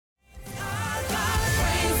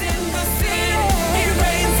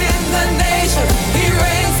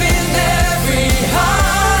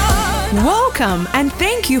Welcome and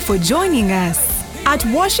thank you for joining us. At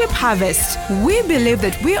Worship Harvest, we believe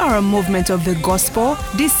that we are a movement of the gospel,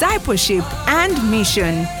 discipleship, and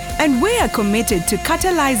mission. And we are committed to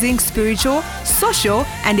catalyzing spiritual, social,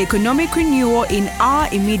 and economic renewal in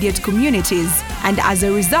our immediate communities, and as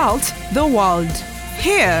a result, the world.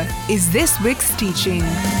 Here is this week's teaching.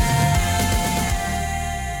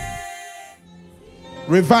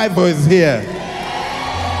 Revival is here.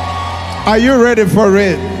 Are you ready for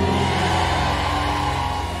it?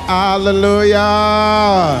 Hallelujah.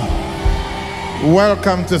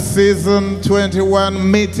 Welcome to season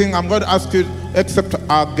 21 meeting. I'm going to ask you, except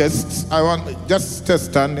our guests, I want just stay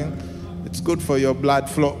standing. It's good for your blood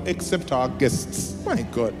flow, except our guests. My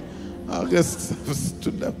God, our guests have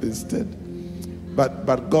stood up instead.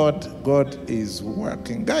 But God is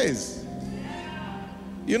working. Guys,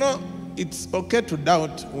 you know, it's okay to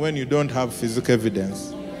doubt when you don't have physical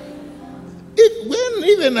evidence. When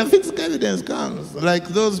even a physical evidence comes, like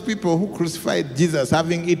those people who crucified Jesus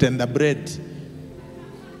having eaten the bread,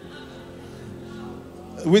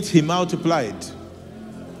 which he multiplied.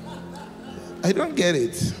 I don't get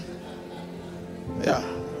it. Yeah.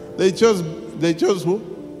 They chose who?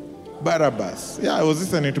 Barabbas. Yeah, I was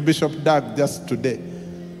listening to Bishop Doug just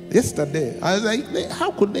yesterday. I was like,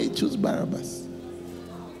 how could they choose Barabbas?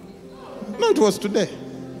 No, it was today.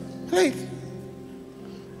 Like,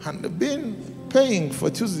 and they've been paying for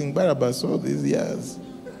choosing Barabbas all these years.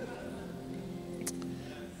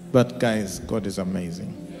 But guys, God is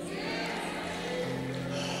amazing.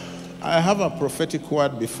 I have a prophetic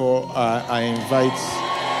word before I invite.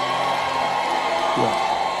 Yeah.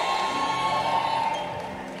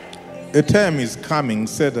 A time is coming,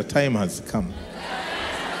 said the time has come.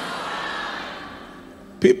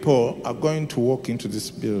 People are going to walk into this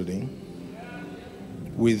building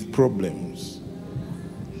with problems.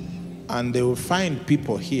 And they will find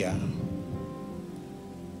people here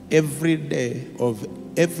every day of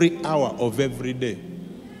every hour of every day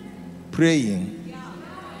praying,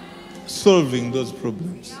 solving those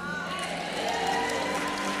problems.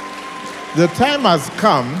 The time has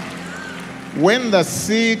come when the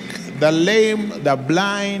sick, the lame, the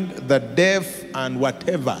blind, the deaf, and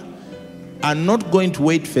whatever are not going to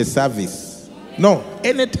wait for service. No,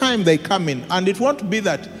 anytime they come in, and it won't be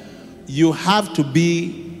that you have to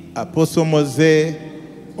be Apostle Mose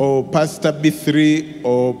or Pastor B3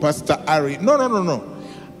 or Pastor Ari. No.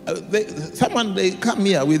 They come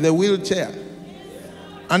here with a wheelchair.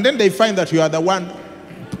 And then they find that you are the one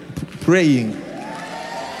praying.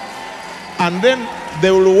 And then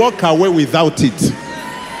they will walk away without it.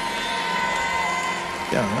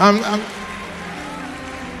 Yeah,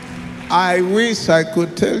 I wish I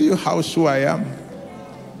could tell you how sure I am.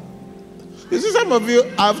 You see, some of you,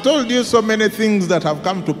 I've told you so many things that have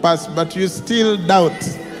come to pass, but you still doubt.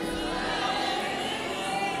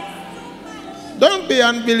 Don't be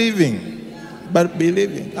unbelieving, but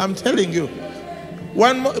believing. I'm telling you,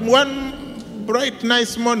 one bright,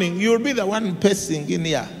 nice morning, you'll be the one pacing in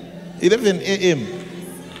here, 11 a.m.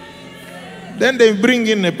 Then they bring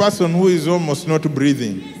in a person who is almost not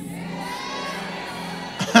breathing.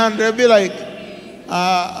 And they'll be like,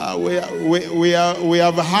 we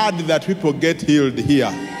have heard that people get healed here.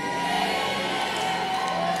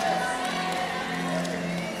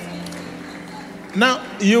 Now,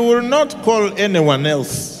 you will not call anyone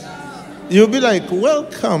else. You'll be like,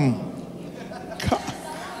 welcome.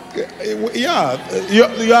 Yeah,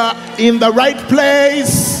 you are in the right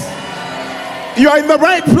place. You are in the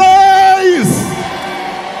right place.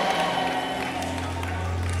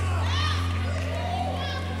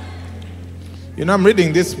 You know, I'm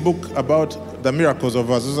reading this book about the miracles of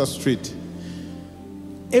Azusa Street.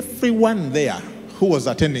 Everyone there who was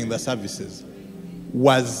attending the services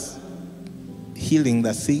was healing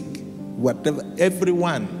the sick, whatever.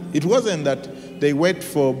 Everyone. It wasn't that they wait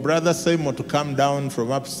for Brother Simon to come down from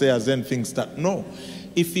upstairs and things start. No.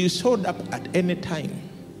 If you showed up at any time,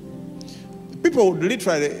 people would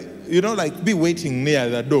literally, be waiting near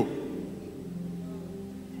the door.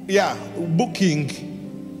 Yeah, booking,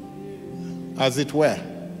 as it were.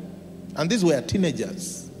 And these were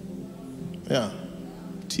teenagers. Yeah,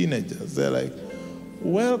 teenagers. They're like,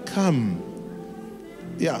 welcome.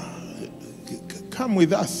 Yeah, come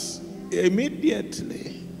with us.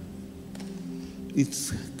 Immediately.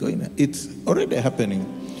 It's already happening.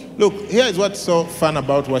 Look, here is what's so fun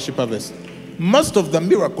about Worship Harvest. Most of the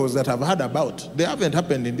miracles that I've heard about, they haven't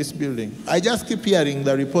happened in this building. I just keep hearing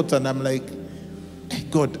the reports and I'm like, hey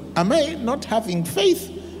God, am I not having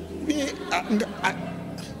faith?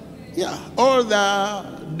 Yeah, all the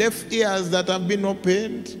deaf ears that have been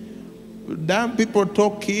opened, damn people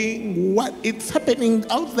talking. What? It's happening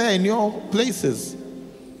out there in your places.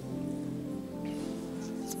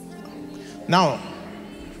 Now,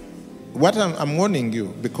 what I'm warning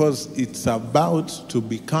you, because it's about to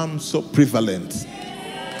become so prevalent.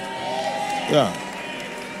 Yeah.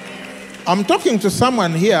 I'm talking to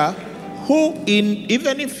someone here who,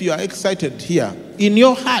 even if you are excited here, in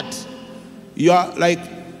your heart, you are like,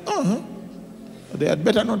 they had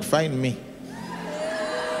better not find me.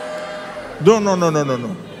 No.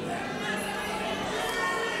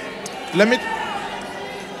 Let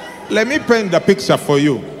me paint the picture for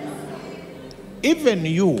you. Even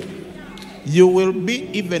you will be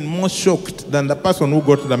even more shocked than the person who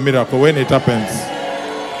got the miracle when it happens.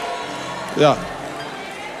 Yeah.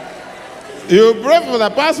 You pray for the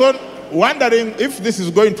person wondering if this is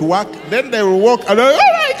going to work, then they will walk and oh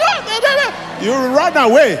my God, you will run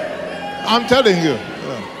away. I'm telling you.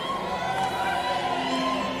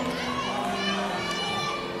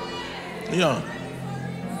 Yeah.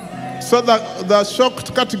 So the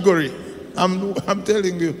shocked category, I'm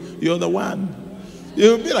telling you, you're the one.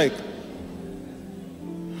 You'll be like,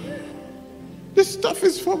 this stuff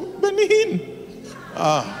is for Benin.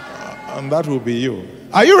 And that will be you.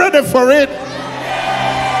 Are you ready for it?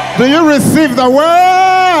 Do you receive the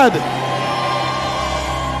word?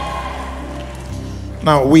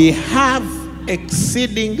 Now, we have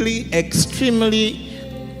exceedingly, extremely,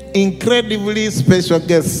 incredibly special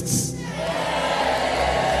guests.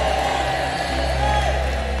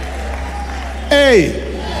 Hey!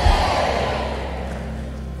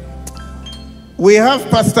 We have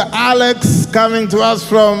Pastor Alex coming to us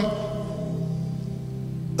from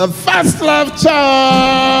the First Love Church.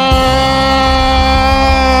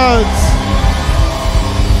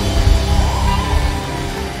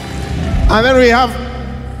 And then we have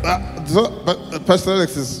Pastor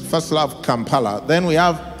Alex is First Love Kampala. Then we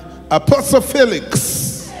have Apostle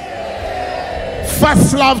Felix,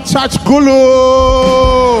 First Love Church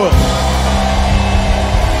Gulu.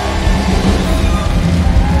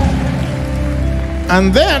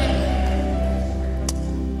 And then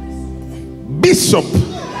Bishop.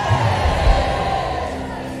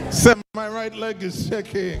 Say, my right leg is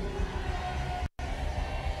shaking.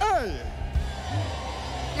 Hey.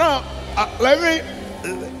 Now, let me,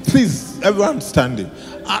 please, everyone standing.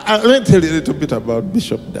 Let me tell you a little bit about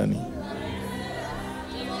Bishop Danny.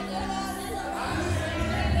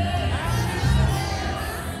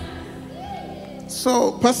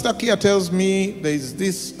 So, Pastor Kia tells me there is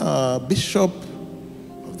this bishop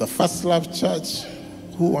of the First Love Church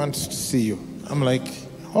who wants to see you. I'm like,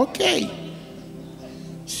 okay,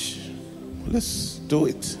 let's do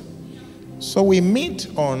it. So we meet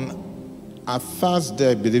on a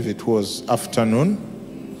Thursday, I believe it was afternoon.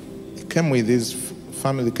 He came with his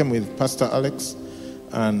family, he came with Pastor Alex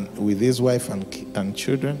and with his wife and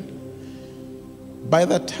children. By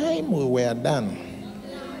the time we were done,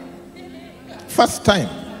 first time.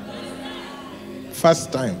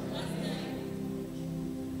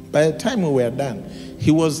 By the time we were done,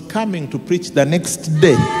 he was coming to preach the next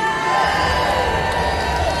day.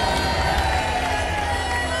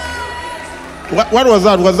 What was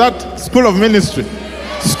that? Was that School of Ministry?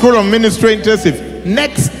 School of Ministry intensive.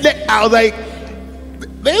 Next day, I was like,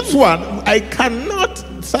 this one, I cannot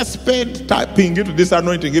suspend tapping into this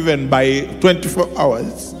anointing even by 24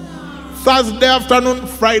 hours. Thursday afternoon,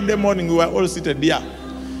 Friday morning, we were all seated here.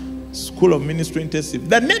 School of Ministry intensive.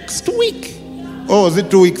 The next week, or was it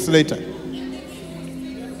 2 weeks later?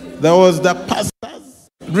 There was the pastor's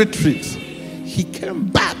retreat. He came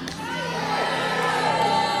back.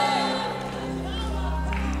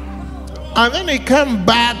 And then he came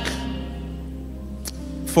back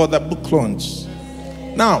for the book launch.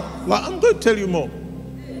 Now, I'm going to tell you more.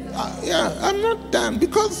 I'm not done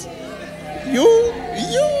because you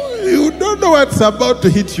don't know what's about to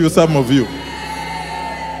hit you, some of you.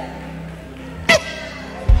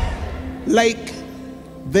 Like,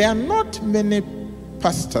 there are not many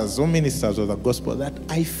pastors or ministers of the gospel that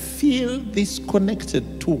I feel this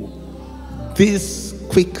connected to, this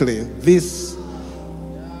quickly, this,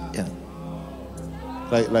 yeah,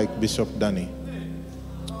 like Bishop Danny.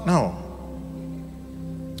 Now,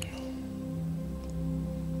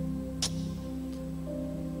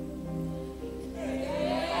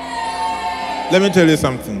 let me tell you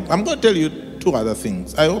something. I'm going to tell you two other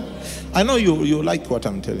things. I know you like what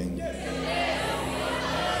I'm telling you.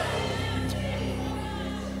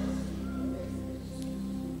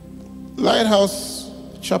 Lighthouse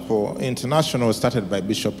Chapel International was started by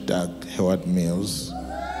Bishop Doug Howard Mills,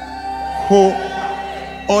 who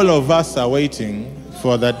all of us are waiting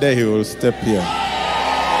for the day he will step here.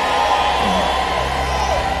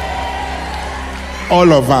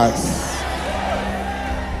 all of us.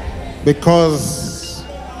 Because,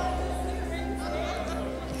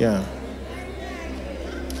 yeah.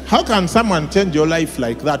 How can someone change your life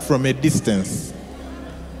like that from a distance?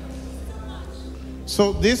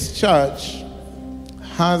 So this church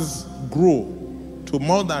has grew to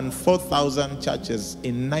more than 4,000 churches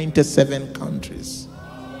in 97 countries.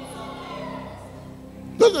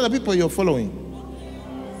 Those are the people you're following.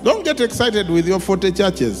 Don't get excited with your 40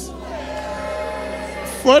 churches.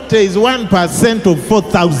 40 is 1% of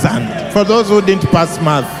 4,000 for those who didn't pass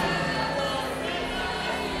math.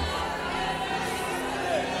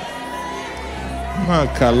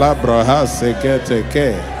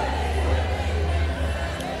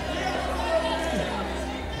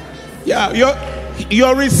 Yeah,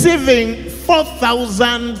 you're receiving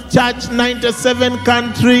 4,000 church, 97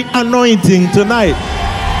 country anointing tonight.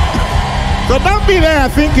 So don't be there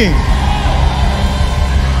thinking.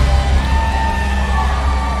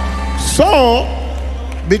 So,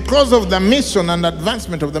 because of the mission and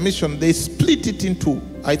advancement of the mission, they split it into,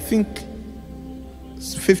 I think,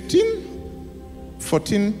 15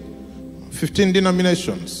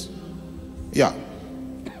 denominations. Yeah.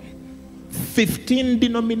 15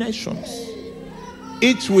 denominations.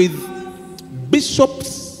 Each with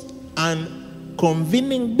bishops and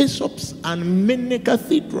convening bishops and many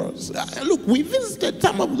cathedrals. Look, we visited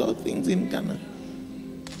some of those things in Ghana.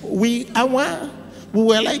 We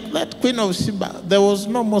were like that Queen of Sheba. There was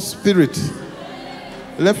no more spirit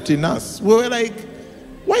left in us. We were like,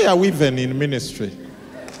 why are we even in ministry?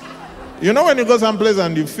 You know when you go someplace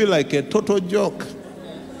and you feel like a total joke.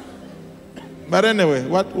 But anyway,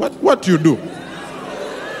 what you do?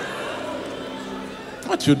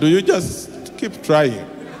 What you do? You just keep trying.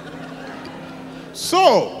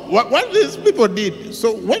 So, what these people did,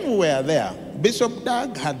 so when we were there, Bishop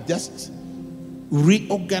Dag had just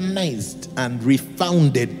reorganized and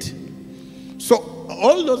refounded. So,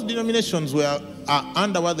 all those denominations are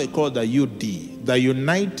under what they call the UD, the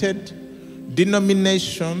United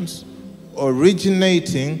Denominations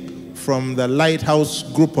Originating from the Lighthouse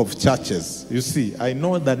Group of Churches. You see, I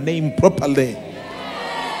know the name properly.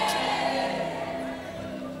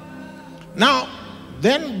 Now,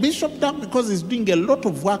 then Bishop Dag, because he's doing a lot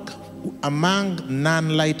of work among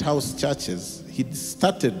non-lighthouse churches, he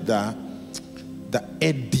started the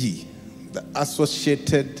AD, the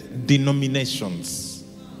Associated Denominations.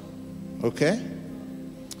 Okay?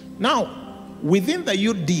 Now, within the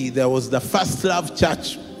UD, there was the First Love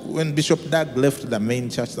Church. When Bishop Dag left the main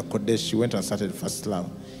church, the Kodesh, she went and started First Love.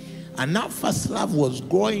 And now First Love was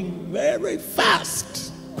growing very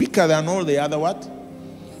fast, quicker than all the other what?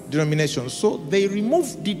 Denominations. So they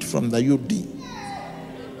removed it from the UD.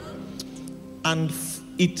 And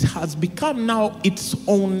it has become now its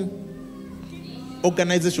own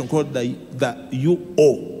organization called the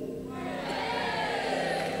UO,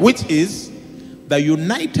 which is the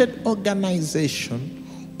United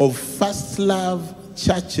Organization of First Love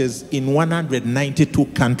Churches in 192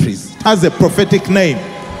 countries. It has a prophetic name.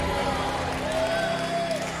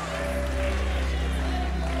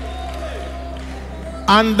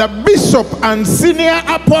 And the bishop and senior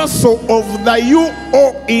apostle of the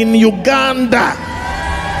UO in Uganda,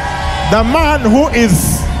 the man who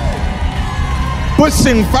is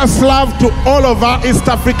pushing First Love to all of our East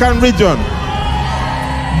African region,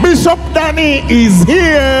 Bishop Danny is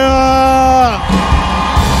here.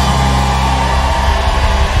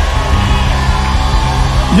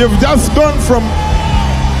 You've just gone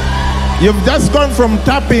from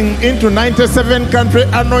tapping into 97 country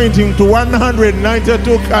anointing to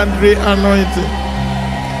 192 country anointing.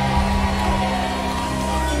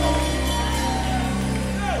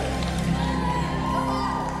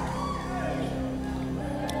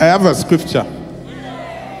 I have a scripture.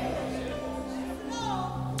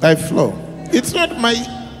 I flow. It's not my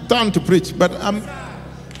turn to preach, but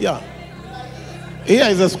yeah. Here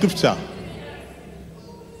is a scripture.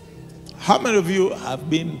 How many of you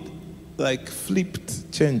have been like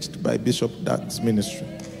flipped, changed by Bishop Dag's ministry?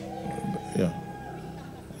 Yeah.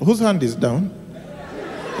 Whose hand is down?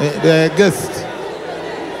 The guest.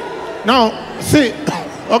 Now, see,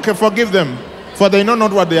 okay, forgive them, for they know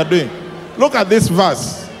not what they are doing. Look at this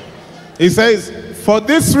verse. He says, for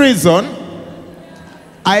this reason,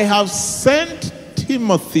 I have sent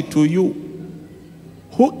Timothy to you,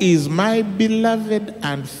 who is my beloved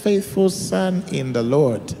and faithful son in the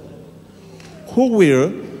Lord, who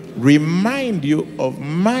will remind you of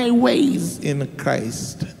my ways in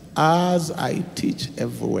Christ as I teach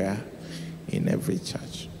everywhere in every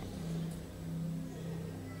church.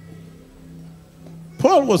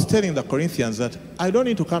 Paul was telling the Corinthians that I don't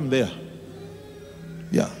need to come there.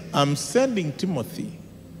 Yeah, I'm sending Timothy.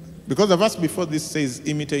 Because the verse before this says,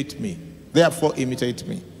 imitate me. Therefore, imitate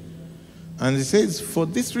me. And it says, for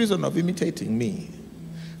this reason of imitating me,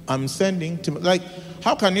 I'm sending Timothy. Like,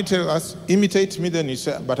 how can you tell us, imitate me, then you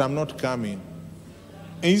say, but I'm not coming?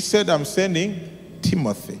 And he said, I'm sending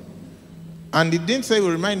Timothy. And he didn't say, it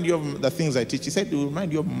will remind you of the things I teach. He said, it will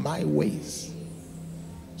remind you of my ways.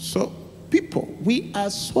 So, people, we are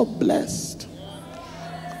so blessed.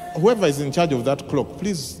 Whoever is in charge of that clock,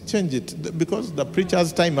 please change it, because the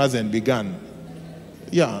preacher's time hasn't begun.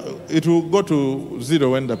 Yeah, it will go to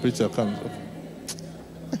 0 when the preacher comes.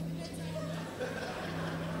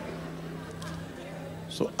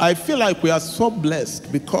 So I feel like we are so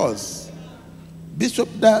blessed because Bishop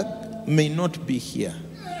Doug may not be here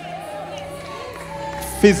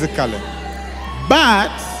physically,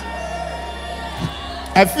 but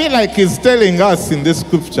I feel like he's telling us in this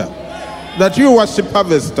scripture that you worship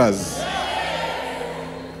harvesters.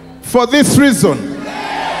 For this reason,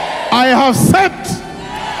 I have sent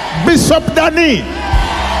Bishop Danny,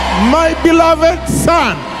 my beloved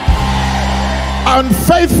son and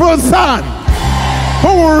faithful son,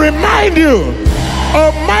 who will remind you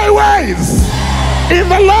of my ways in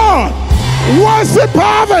the Lord. Worship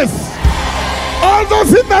harvest. All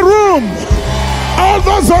those in the room, all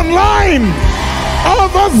those online, all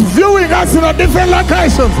those viewing us in a different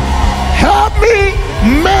locations, help me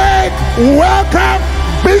make welcome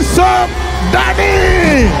Bishop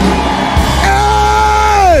Danny.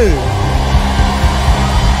 Hey!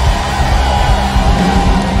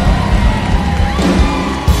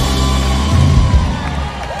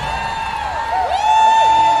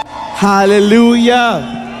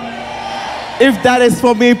 Hallelujah. If that is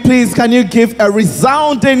for me, please can you give a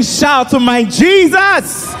resounding shout to my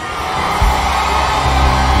Jesus?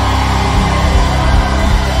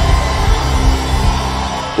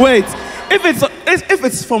 Wait, if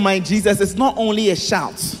it's for my Jesus, it's not only a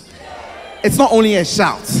shout. It's not only a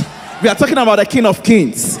shout. We are talking about the King of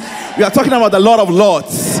Kings. We are talking about the Lord of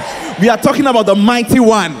Lords. We are talking about the Mighty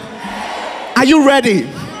One. Are you ready?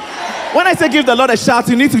 When I say give the Lord a shout,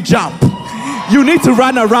 you need to jump. You need to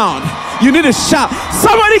run around. You need to shout.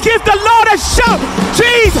 Somebody give the Lord a shout.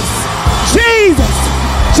 Jesus, Jesus,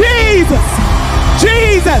 Jesus,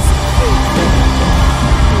 Jesus.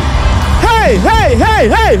 Hey, hey, hey,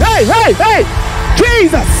 hey, hey, hey, hey.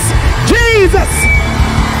 Jesus, Jesus,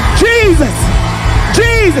 Jesus,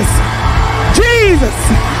 Jesus, Jesus,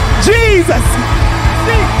 Jesus,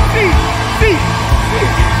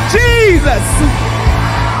 Jesus.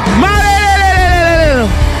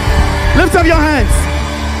 Lift up your hands.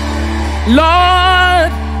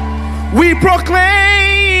 Lord, we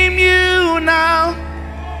proclaim you now,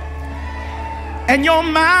 and your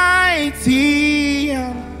mighty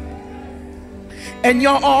and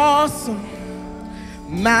your awesome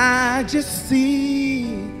majesty.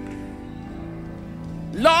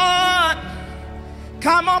 Lord,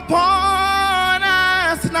 come upon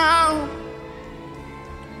us now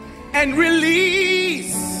and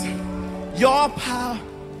release your power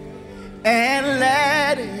and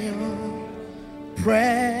let your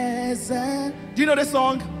presence. Do you know this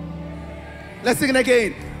song? Let's sing it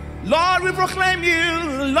again. Lord, we proclaim you.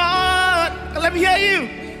 Lord, let me hear you.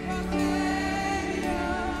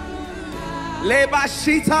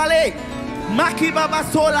 Lebashitale,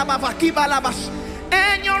 makibabasola babakibalabash,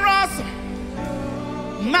 and your awesome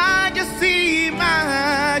majesty,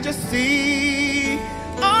 majesty.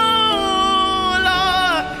 Oh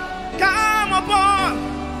Lord, come upon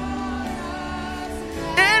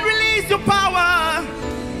and release your power.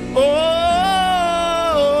 Oh,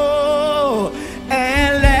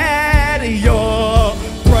 and let your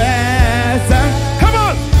presence. Come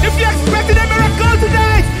on, if you're expecting a miracle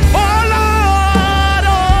tonight. Oh Lord,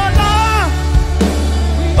 oh Lord,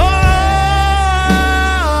 oh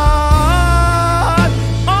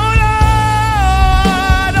Lord,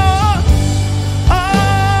 oh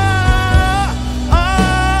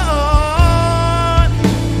Lord,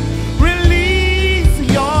 release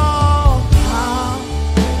your power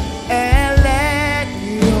and let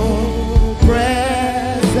your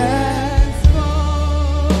presence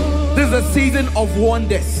flow. This is a season of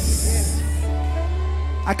wonders.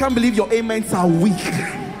 I can't believe your amens are weak.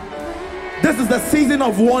 This is the season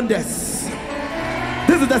of wonders.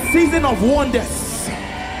 This is the season of wonders.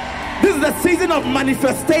 This is the season of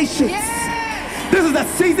manifestations. This is the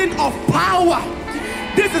season of power.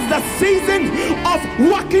 This is the season of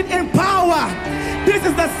walking in power. This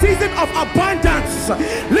is the season of abundance.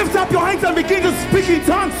 Lift up your hands and begin to speak in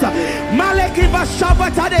tongues. Maleki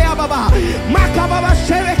bashaba tadeya baba, makababa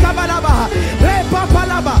shebe kabalaba,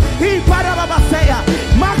 repapalaba, iparababa seya,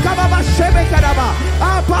 makababa shebe kadaba.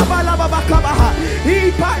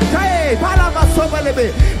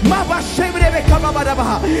 Shedebe, Maba Shedebe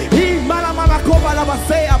Kababadaba, He Manamama Kobalaba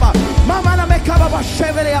Seaba, Mama Mekababa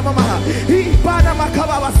Shedebe Mama, He Banama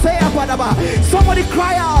Kababa Seabadaba. Somebody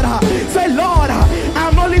cry out, say, Lord,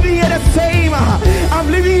 I'm not living here the same, I'm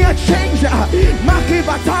living here change. Maki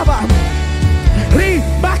Bataba.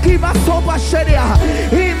 Baki Basopa Shedia,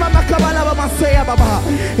 He Mama Kabala Masea Baba,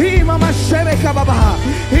 He Mama Shebe Kababa,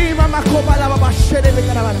 He Mama Kobala Shede.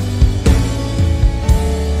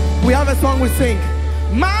 We have a song we sing.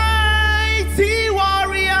 Mighty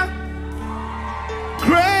warrior,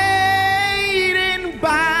 great in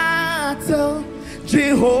battle,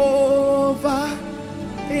 Jehovah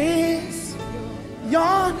is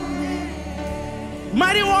your name.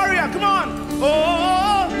 Mighty warrior, come on.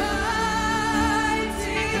 Oh,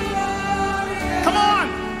 mighty warrior, come on.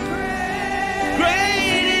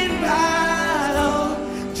 Great in battle,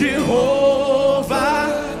 Jehovah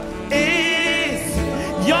is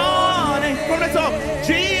your name. From the top,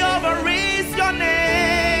 Jehovah is your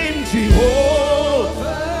name. Jehovah,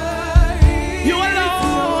 you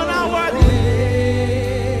alone are worthy.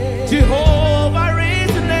 Jehovah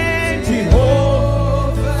is the name.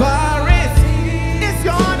 Jehovah is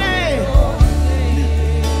your name.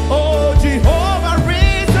 Oh, Jehovah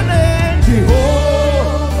is the name.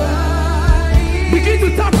 Jehovah. Begin to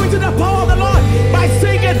tap into the power of the Lord by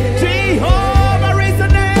singing Jehovah is the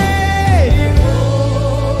name.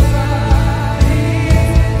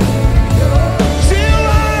 You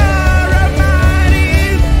are a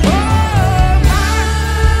mighty,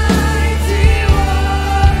 mighty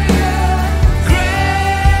warrior,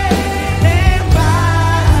 great in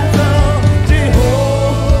battle.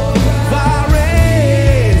 Jehovah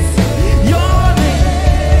is your name.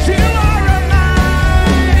 You are a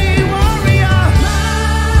mighty warrior,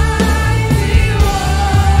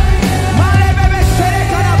 Male bebe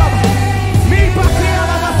shekara baba, mi pakia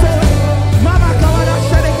baba so, mama kawada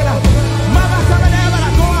shekara, mama kawada baba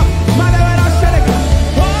goa, male bebe shekara.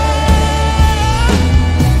 Oh,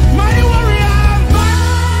 mighty warrior,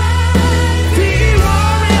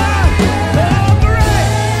 oh great,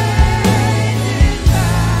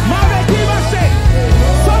 mama kiba shake.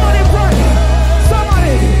 Somebody pray,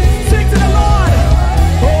 somebody sing to the Lord.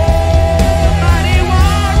 Oh, mighty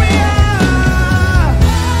warrior.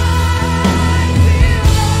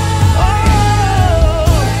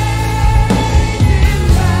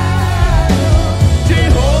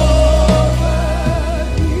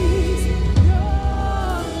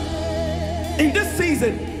 In this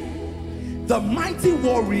season, the mighty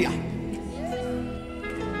warrior.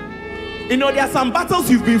 You know, there are some battles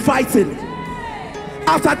you've been fighting.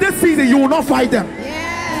 After this season, you will not fight them.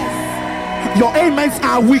 Your amens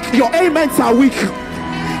are weak. Your amens are weak.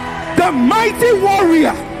 The mighty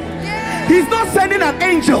warrior. He's not sending an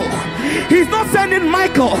angel. He's not sending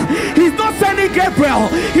Michael. He's not sending Gabriel.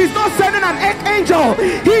 He's not sending an angel.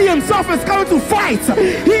 He himself is coming to fight.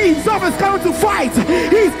 He himself is coming to fight.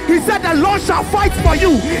 He said the Lord shall fight for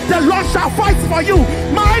you. The Lord shall fight for you.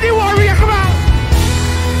 Mighty warrior, come on.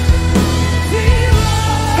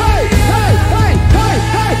 Hey, hey, hey, hey,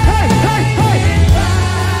 hey, hey, hey, hey.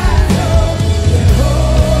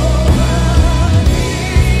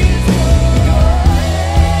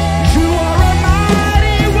 You are a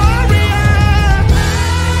mighty warrior.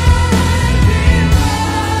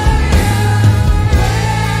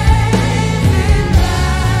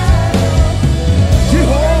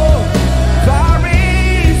 Jehovah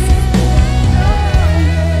is.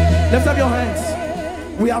 Lift up your hands.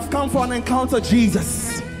 We have come for an encounter,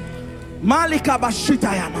 Jesus. Malika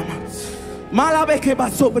bashita ya mama. Malabeke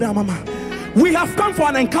basobra mama. We have come for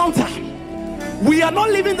an encounter. We are not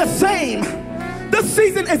living the same. This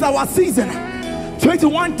season is our season.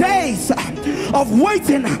 21 days of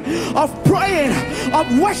waiting, of praying,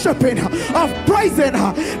 of worshiping, of praising.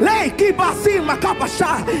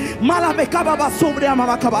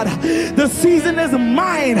 The season is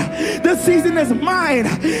mine. The season is mine.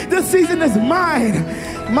 The season is mine.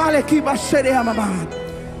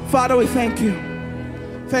 Father, we thank you.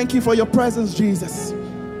 Thank you for your presence, Jesus.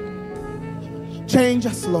 Change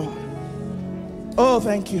us, Lord. Oh,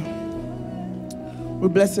 thank you. We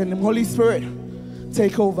bless your name. Holy Spirit,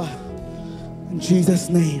 take over. In Jesus'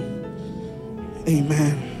 name,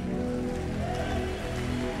 amen.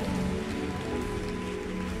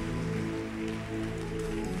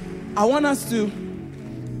 I want us to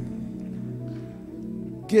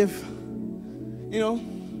give,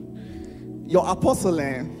 your apostle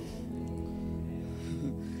land.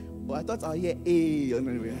 Oh, I thought I'll hear A.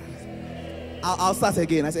 I'll start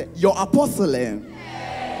again. I said, your apostle land.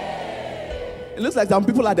 It looks like some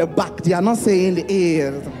people at the back, they are not saying the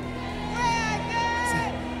A.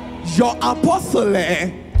 Your apostle,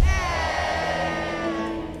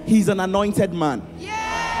 he's an anointed man.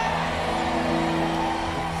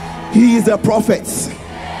 He is a prophet.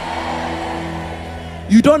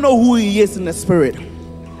 You don't know who he is in the spirit.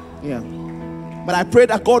 Yeah. But I pray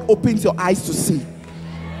that God opens your eyes to see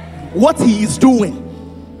what he is doing.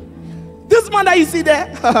 This man that you see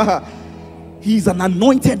there, he's an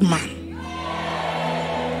anointed man.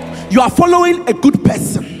 You are following a good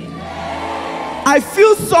person. I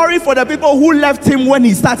feel sorry for the people who left him when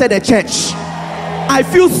he started a church. I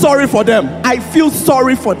feel sorry for them. I feel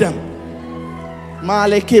sorry for them.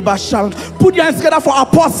 Put your hands together for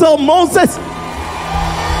Apostle Moses.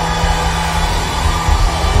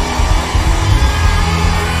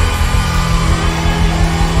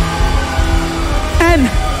 And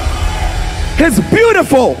his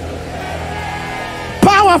beautiful,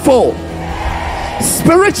 powerful,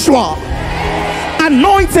 spiritual,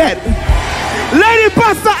 anointed Lady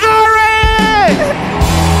Pastor Aaron.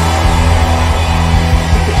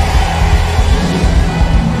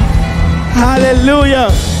 Hallelujah.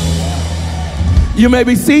 You may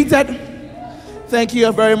be seated. Thank you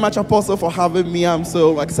very much, Apostle, for having me. I'm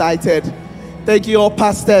so excited. Thank you, all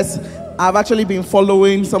pastors. I've actually been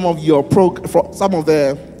following some of your some of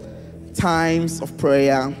the times of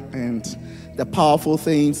prayer and the powerful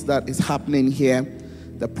things that is happening here,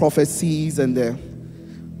 the prophecies and the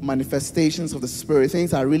manifestations of the Spirit.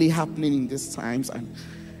 Things are really happening in these times, and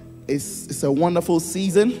it's a wonderful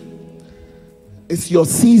season. It's your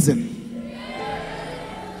season.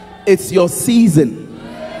 It's your season.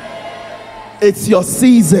 It's your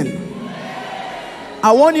season.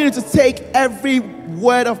 I want you to take every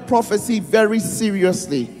word of prophecy very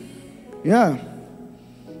seriously. Yeah.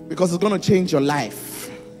 Because it's going to change your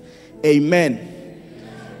life. Amen.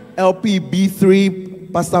 LP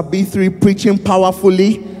B3, Pastor B3 preaching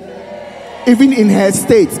powerfully. Even in her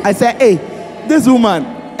state. I said, hey, this woman.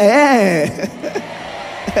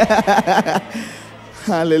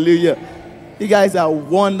 Hallelujah. You guys are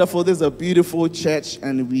wonderful. This is a beautiful church,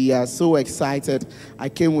 and we are so excited. I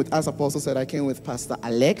came with, as Apostle said, I came with Pastor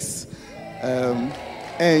Alex.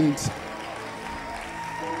 And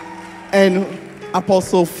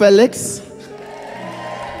Apostle Felix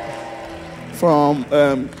from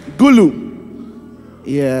Gulu.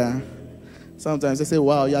 Yeah. Sometimes they say,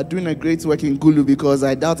 wow, you are doing a great work in Gulu, because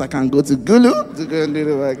I doubt I can go to Gulu to go and do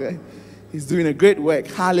the work. He's doing a great work.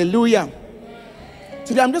 Hallelujah.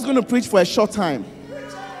 Today I'm just going to preach for a short time.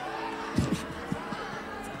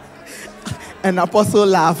 And Apostle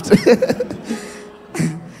laughed.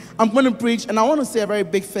 I'm going to preach, and I want to say a very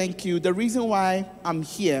big thank you. The reason why I'm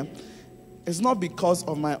here is not because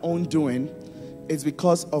of my own doing. It's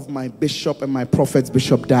because of my bishop and my prophet,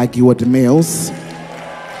 Bishop Dag Heward-Mills.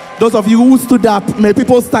 Those of you who stood up, may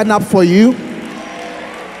people stand up for you.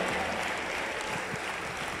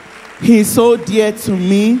 He is so dear to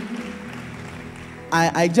me.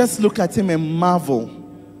 I just look at him and marvel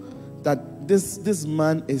that this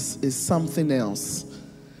man is something else.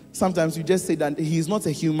 Sometimes you just say that he's not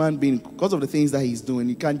a human being because of the things that he's doing.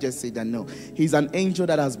 You can't just say that, no. He's an angel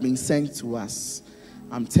that has been sent to us.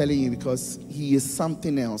 I'm telling you, because he is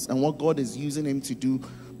something else. And what God is using him to do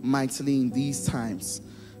mightily in these times.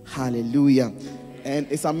 Hallelujah. And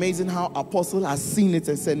it's amazing how Apostle has seen it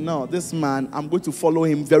and said, no, this man, I'm going to follow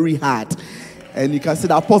him very hard. And you can see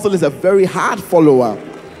the Apostle is a very hard follower.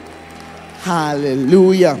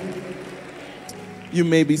 Hallelujah. You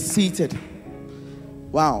may be seated.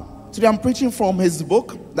 Wow. Today I'm preaching from his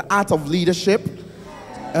book, The Art of Leadership.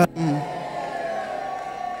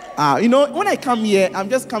 You know, when I come here, I'm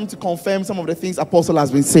just come to confirm some of the things Apostle has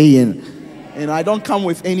been saying. And I don't come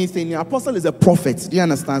with anything. The Apostle is a prophet. Do you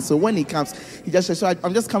understand? So when he comes, he just says, so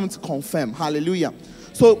I'm just coming to confirm. Hallelujah.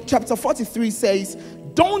 So chapter 43 says,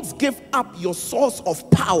 don't give up your source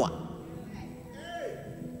of power.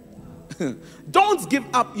 Don't give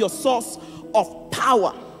up your source of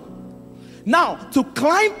power. Now, to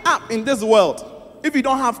climb up in this world, if you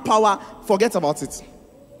don't have power, forget about it.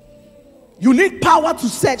 You need power to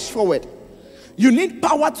search forward. You need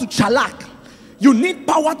power to chalak. You need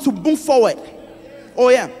power to move forward. Oh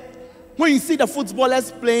yeah. When you see the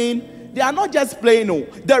footballers playing, they are not just playing. No,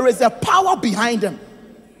 there is a power behind them.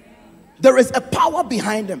 There is a power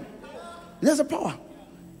behind them. There's a power.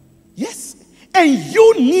 Yes. And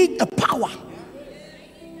you need a power.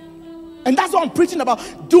 And that's what I'm preaching about.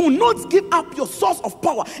 Do not give up your source of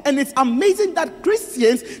power. And it's amazing that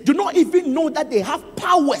Christians do not even know that they have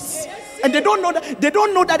powers. And they don't know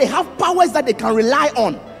that they have powers that they can rely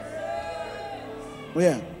on.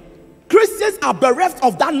 Yeah. Christians are bereft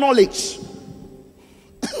of that knowledge.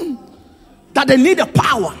 That they need a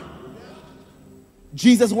power.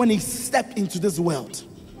 Jesus, when he stepped into this world,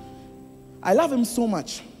 I love him so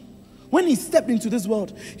much. When he stepped into this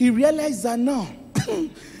world, he realized that now,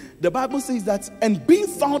 the Bible says that, and being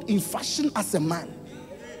found in fashion as a man,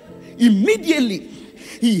 immediately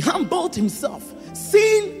he humbled himself,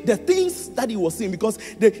 seeing the things that he was seeing, because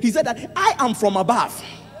he said that I am from above.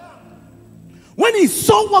 When he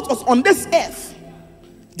saw what was on this earth,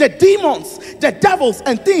 the demons, the devils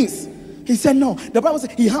and things, he said no. The Bible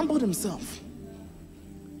says he humbled himself.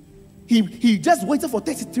 He just waited for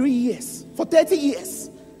 33 years, for 30 years,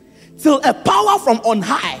 till a power from on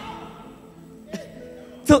high,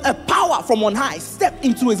 stepped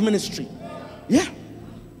into his ministry. Yeah.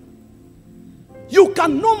 You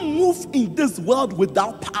cannot move in this world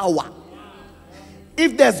without power.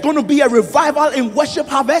 If there's going to be a revival in Worship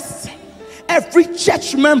Harvest, every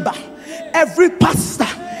church member, every pastor,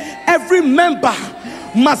 every member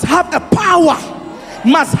must have a power,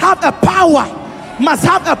 must have a power, must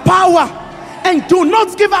have a power, and do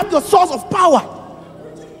not give up the source of power.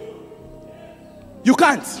 You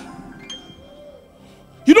can't.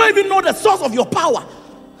 You don't even know the source of your power.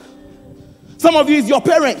 Some of you is your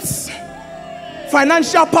parents.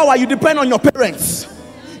 Financial power, you depend on your parents.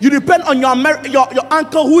 You depend on your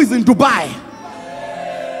uncle who is in Dubai.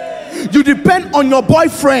 You depend on your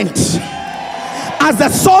boyfriend as the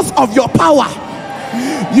source of your power.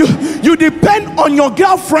 You depend on your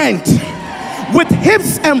girlfriend with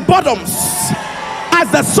hips and bottoms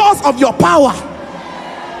as the source of your power.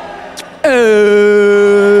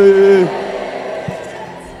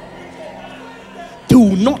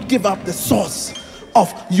 Do not give up the source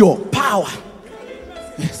of your power.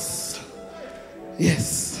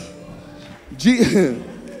 Yes.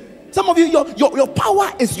 Some of you, your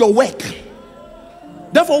power is your work.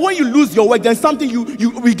 Therefore, when you lose your work, then something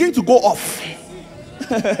you begin to go off.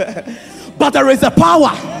 But there is a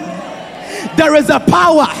power. There is a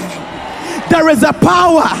power. There is a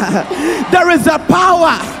power. There is a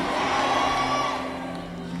power.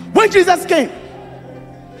 When Jesus came,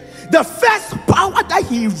 the first power that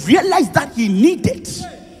he realized that he needed,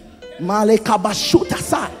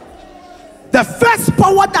 the first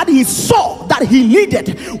power that he saw that he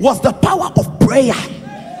needed was the power of prayer.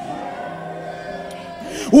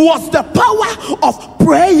 Was the power of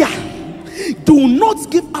prayer. Do not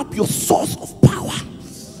give up your source of power.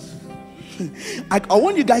 I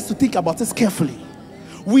want you guys to think about this carefully.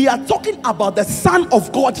 We are talking about the Son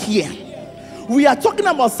of God here. We are talking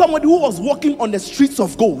about somebody who was walking on the streets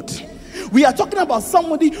of gold. We are talking about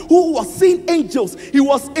somebody who was seeing angels. He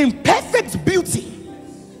was in perfect beauty.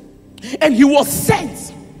 And he was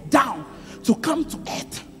sent down to come to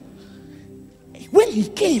earth. When he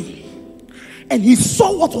came and he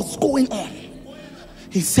saw what was going on,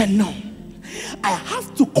 he said, no, I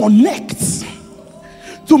have to connect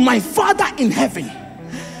to my Father in heaven.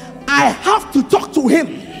 I have to talk to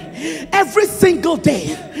him every single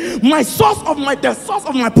day. The source of my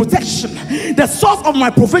protection, the source of my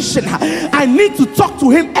provision. I need to talk to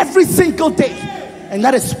him every single day, and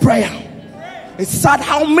that is prayer. It's sad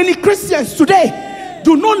how many Christians today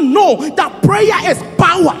do not know that prayer is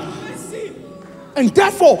power, and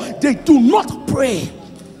therefore they do not pray.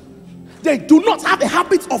 They do not have a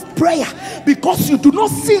habit of prayer because you do not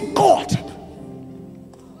see God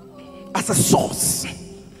as a source.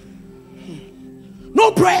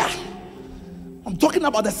 No prayer. I'm talking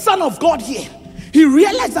about the Son of God here. He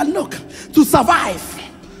realized that, look, to survive.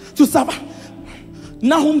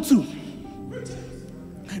 Nahum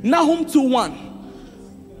 2:1.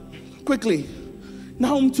 Quickly.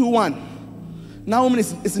 Nahum 2:1. Nahum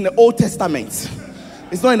is in the Old Testament.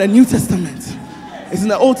 It's not in the New Testament. It's in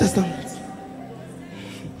the Old Testament.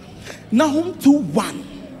 Nahum 2:1.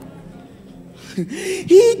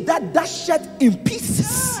 He that dasheth in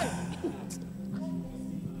pieces.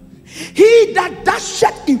 He that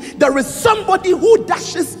dasheth in, there is somebody who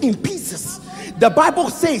dashes in pieces. The Bible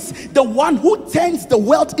says the one who turns the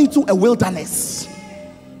world into a wilderness.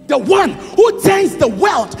 The one who turns the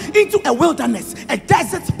world into a wilderness, a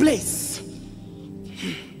desert place.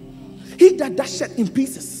 He that dasheth in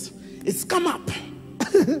pieces is come up.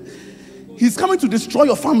 He's coming to destroy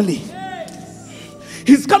your family.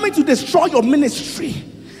 He's coming to destroy your ministry.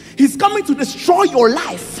 He's coming to destroy your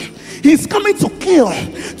life. He's coming to kill,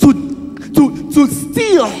 to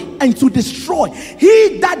steal, and to destroy.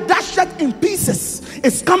 He that dasheth in pieces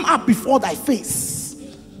is come up before thy face.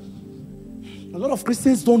 A lot of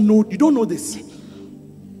Christians don't know. You don't know this.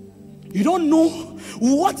 You don't know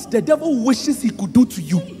what the devil wishes he could do to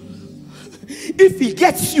you. If he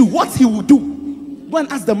gets you, what he will do. Go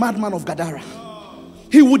and ask the madman of Gadara.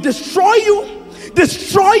 He will destroy you,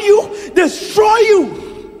 destroy you, destroy you.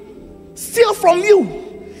 steal from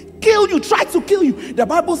you, kill you, try to kill you. The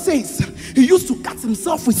Bible says he used to cut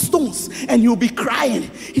himself with stones and he'll be crying.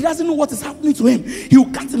 He doesn't know what is happening to him.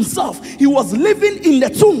 He'll cut himself. He was living in the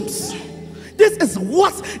tombs. This is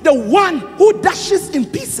what the one who dashes in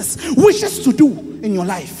pieces wishes to do in your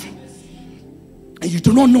life. And you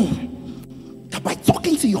do not know that by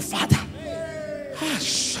talking to your Father,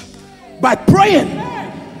 by praying,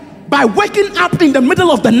 by waking up in the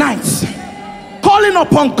middle of the night, calling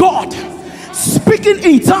upon God, speaking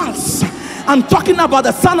in tongues. I'm talking about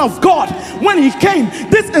the Son of God. When he came,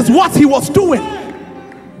 this is what he was doing.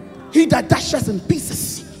 He that dashes in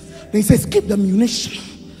pieces. Then he says, keep the munition.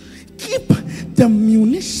 Keep the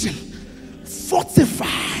munition. Fortify.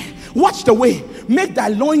 Watch the way. Make thy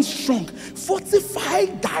loins strong. Fortify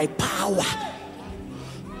thy power.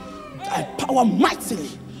 Thy power mightily.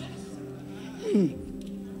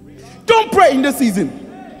 Don't pray in this season.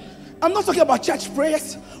 I'm not talking about church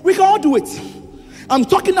prayers. We can all do it. I'm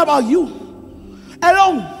talking about you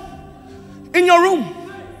alone in your room.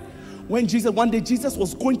 When one day Jesus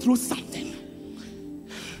was going through something,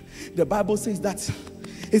 the Bible says that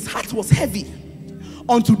his heart was heavy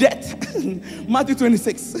unto death. Matthew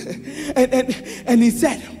 26. And he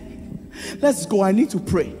said, let's go. I need to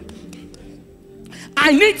pray.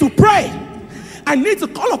 I need to pray. I need to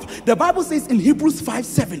call up. The Bible says in Hebrews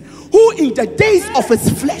 5:7, who in the days of his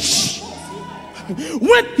flesh,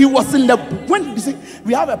 when he was in the, when you see,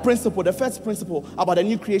 we have a principle. The first principle about the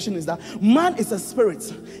new creation is that man is a spirit.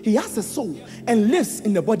 He has a soul and lives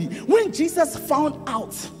in the body. When Jesus found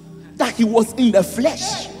out that he was in the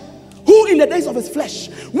flesh, who in the days of his flesh,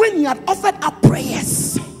 when he had offered up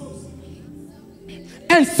prayers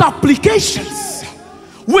and supplications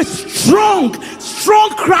with strong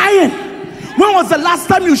crying. When was the last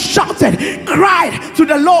time you shouted, cried to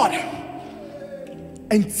the Lord?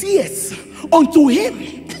 And tears unto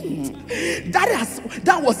him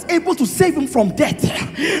that was able to save him from death,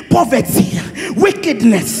 poverty,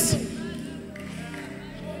 wickedness.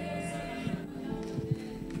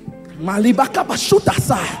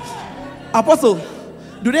 Apostle,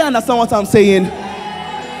 do they understand what I'm saying?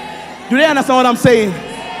 Do they understand what I'm saying?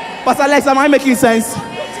 Pastor Alex, am I making sense?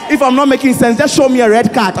 If I'm not making sense, just show me a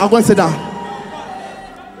red card. I'll go and sit down.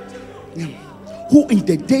 Who in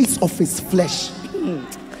the days of his flesh,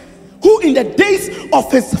 who in the days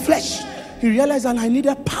of his flesh, he realized that I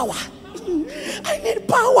needed power. I need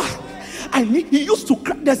power. He used to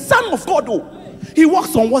cry. The Son of God, oh, he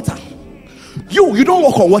walks on water. You don't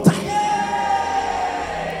walk on water.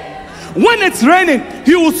 When it's raining,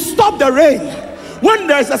 he will stop the rain. When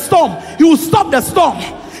there's a storm, he will stop the storm.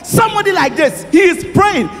 Somebody like this, he is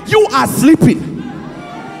praying. You are sleeping.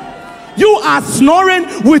 You are snoring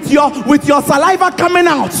with your saliva coming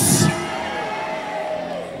out.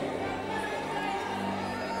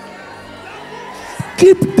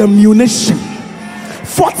 Keep the munition.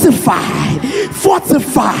 Fortify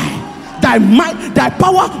thy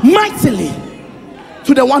power mightily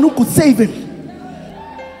to the one who could save him.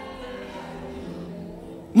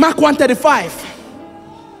 Mark 1:35.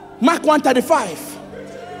 Mark 1:35.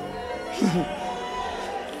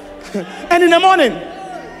 And in the morning,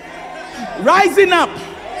 rising up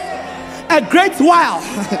a great while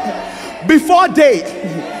before day,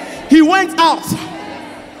 he went out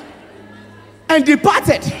and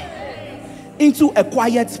departed into a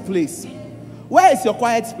quiet place. Where is your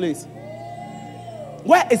quiet place?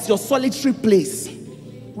 Where is your solitary place?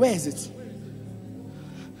 Where is it?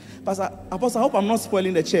 Pastor Apostle, I hope I'm not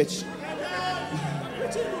spoiling the church.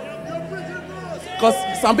 Because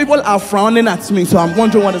some people are frowning at me, so I'm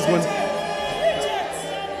wondering what is going on.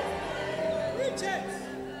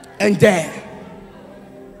 And there,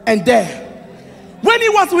 when he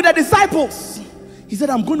was with the disciples, he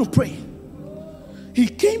said, I'm going to pray. He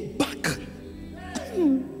came back.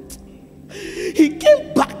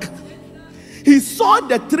 He saw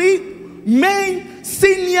the three main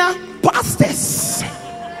senior pastors,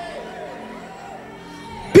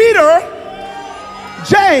 Peter,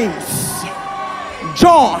 James,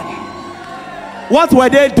 John. What were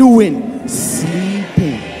they doing?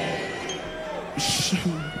 Sleeping.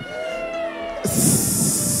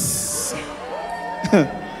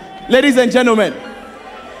 Ladies and gentlemen,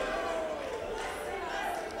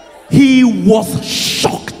 he was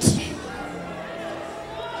shocked.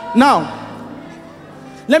 Now,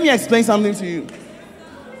 let me explain something to you.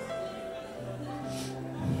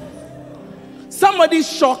 Somebody's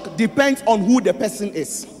shock depends on who the person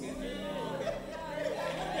is.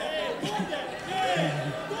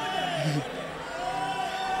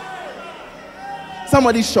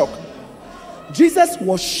 Somebody's shocked. Jesus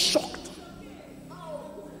was shocked.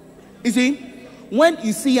 You see, when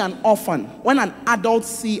you see an orphan, when an adult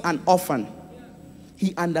see an orphan,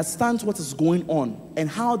 he understands what is going on and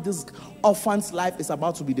how this orphan's life is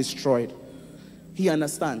about to be destroyed. He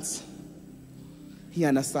understands. He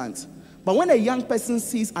understands. But when a young person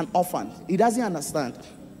sees an orphan, he doesn't understand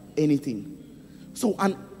anything. So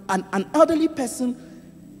an elderly person,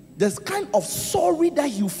 this kind of sorry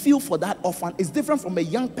that you feel for that orphan is different from a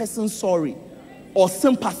young person's sorry or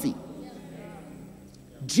sympathy.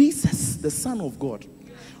 Jesus, the Son of God,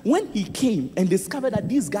 when he came and discovered that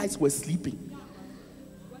these guys were sleeping,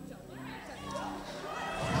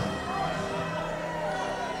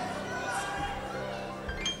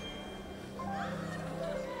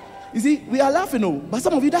 you see, we are laughing, but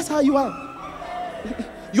some of you, that's how you are.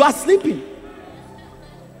 You are sleeping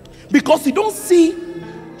because you don't see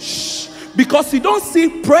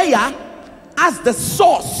prayer as the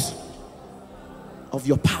source of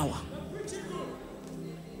your power.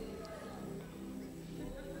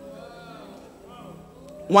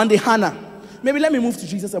 One day, Hannah, maybe let me move to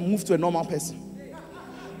Jesus and move to a normal person.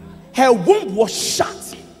 Her womb was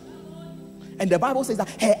shut, and the Bible says that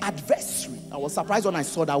her adversary, I was surprised when I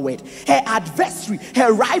saw that word, her adversary,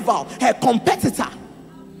 her rival, her competitor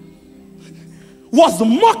was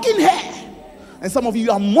mocking her. And some of you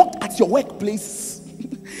are mocked at your workplace.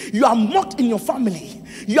 You are mocked in your family.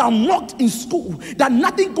 You are mocked in school, that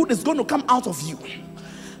nothing good is going to come out of you.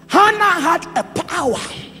 Hannah had a power.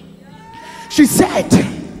 She said,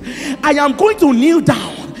 I am going to kneel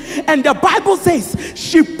down. And the Bible says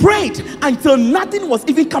she prayed until nothing was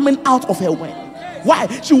even coming out of her way. Why?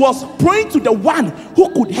 She was praying to the one who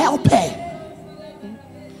could help her.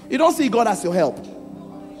 You don't see God as your help.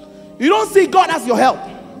 You don't see God as your help.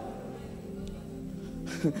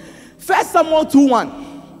 1 Samuel 2:1.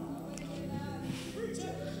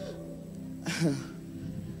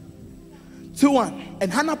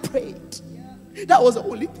 And Hannah prayed. That was the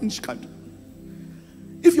only thing she could do.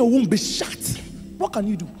 If your womb is shut, what can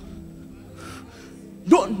you do?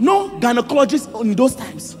 No gynecologist in those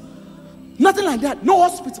times. Nothing like that. No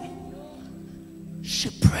hospital. She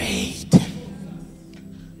prayed.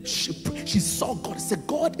 She saw God. She said,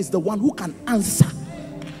 God is the one who can answer.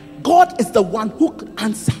 God is the one who can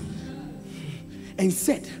answer. And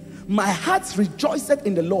said, my heart rejoiceth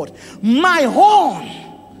in the Lord. My horn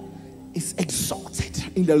is exalted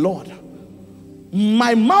in the Lord.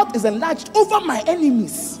 My mouth is enlarged over my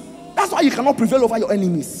enemies. That's why you cannot prevail over your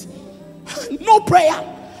enemies. No prayer,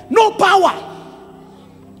 no power,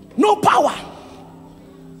 no power,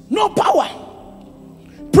 no power.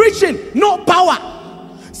 Preaching, no power.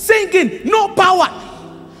 Singing, no power.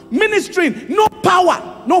 Ministering, no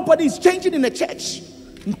power. Nobody is changing in the church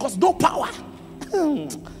because no power.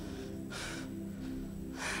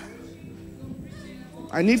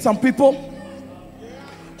 I need some people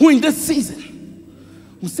who in this season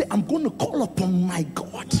who say, I'm going to call upon my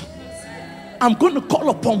God. I'm going to call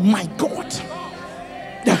upon my God.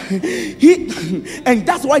 And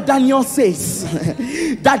that's why Daniel says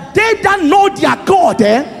that they that know their God,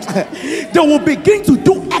 they will begin to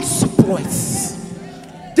do exploits.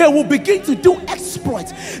 They will begin to do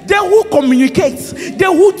exploits. They who communicate, they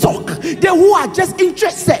who talk, they who are just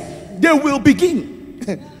interested, they will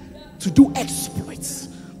begin to do exploits,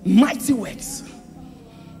 mighty works.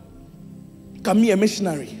 Come here, a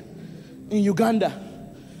missionary in Uganda.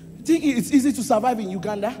 Think it's easy to survive in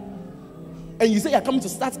Uganda? And you say you're coming to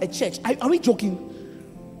start a church. Are we joking?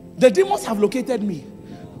 The demons have located me.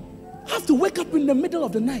 I have to wake up in the middle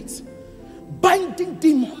of the night, binding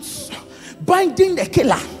demons, binding the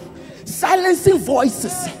killer, silencing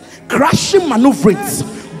voices, crashing maneuverings,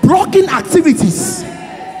 blocking activities,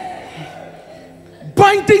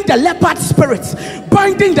 binding the leopard spirits,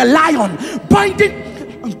 binding the lion, binding.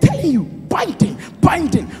 I'm telling you, binding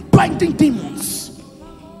demons.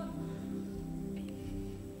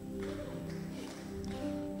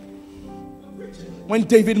 When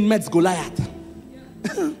David met Goliath,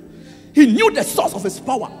 he knew the source of his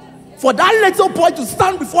power. For that little boy to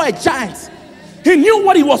stand before a giant, he knew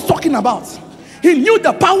what he was talking about. He knew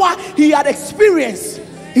the power he had experienced.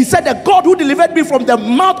 He said, the God who delivered me from the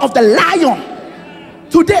mouth of the lion,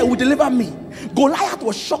 today will deliver me. Goliath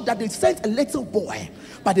was shocked that they sent a little boy,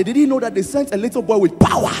 but they didn't know that they sent a little boy with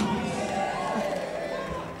power.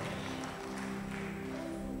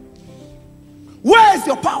 Where is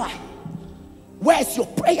your power? Where's your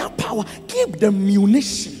prayer power? Keep the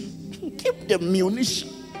munition. Keep the munition.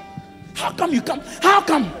 How come you can't? How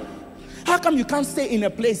come you can't stay in a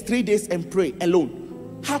place 3 days and pray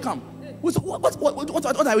alone? How come? What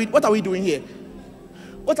are we doing here?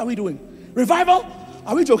 What are we doing? Revival?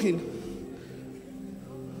 Are we joking?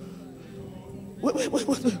 What?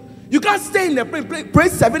 You can't stay in the pray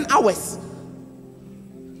 7 hours,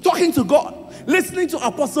 talking to God, listening to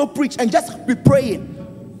apostle preach, and just be praying.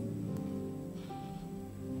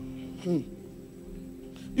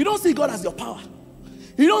 You don't see God as your power.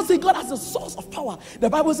 You don't see God as the source of power. The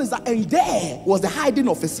Bible says that, and there was the hiding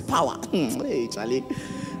of his power. Hey, Charlie.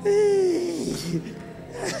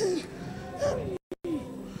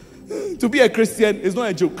 To be a Christian is not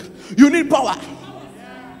a joke. You need power.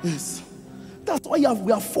 Yes. That's why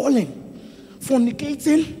we are falling,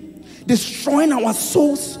 fornicating, destroying our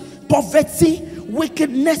souls, poverty,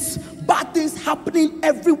 wickedness, bad things happening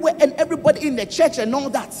everywhere, and everybody in the church and all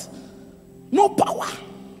that. No power,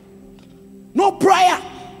 no prayer,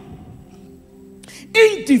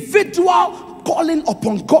 individual calling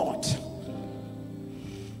upon God.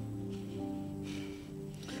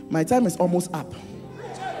 My time is almost up.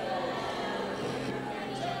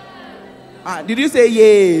 Did you say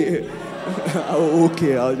yay? Oh,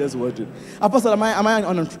 okay, I was just wondering. Apostle, am I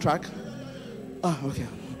on track? Okay.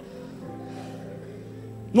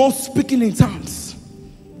 No speaking in tongues.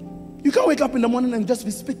 You can't wake up in the morning and just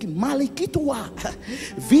be speaking. Malikitwa,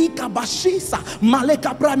 Vika Bashisa,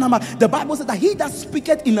 Maleka Branama. The Bible says that he that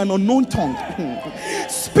speaketh in an unknown tongue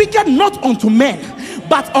speaketh not unto men,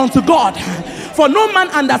 but unto God. For no man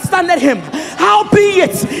understandeth him.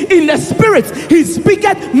 Howbeit in the spirit he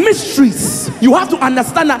speaketh mysteries. You have to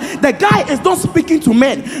understand that the guy is not speaking to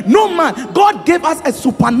men. No man. God gave us a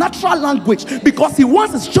supernatural language because he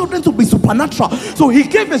wants his children to be supernatural. So he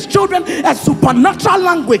gave his children a supernatural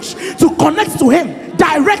language to connect to him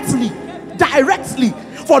directly.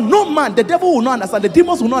 For no man, the devil will not understand, the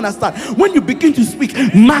demons will not understand. When you begin to speak,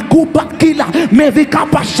 Makubakila,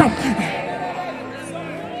 Mevikapasham.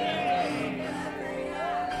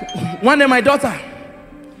 One day my daughter,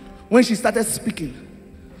 when she started speaking,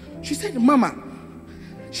 she said, Mama,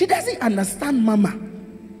 she doesn't understand Mama.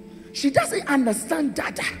 She doesn't understand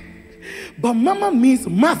Dada. But Mama means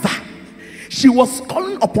mother. She was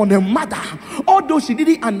calling upon her mother, although she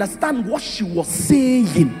didn't understand what she was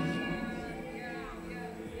saying.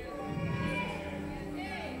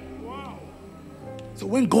 So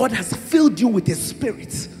when God has filled you with his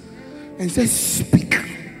spirit and says, speak.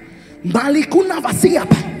 Malikuna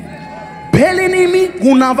vasiyapa. Pelinimi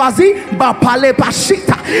unavazi bapale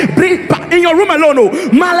pashita. In your room alone,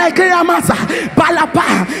 Malakaya Masa,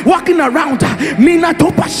 Balapa, walking around, Minato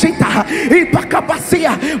Pashita,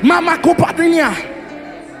 Ipakapasia, Mama Kopadinia.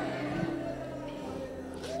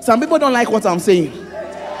 Some people don't like what I'm saying.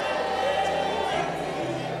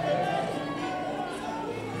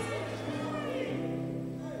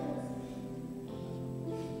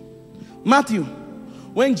 Matthew,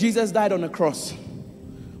 when Jesus died on the cross,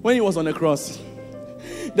 when he was on the cross,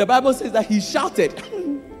 the Bible says that he shouted.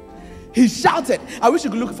 He shouted. I wish you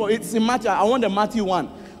could look for it. It's in Matthew. I want the Matthew 1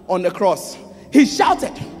 on the cross. He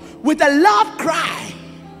shouted with a loud cry.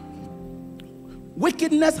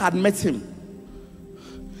 Wickedness had met him.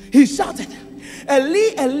 He shouted,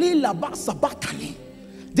 Eli, Eli, lama sabachthani.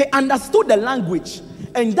 They understood the language,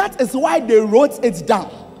 and that is why they wrote it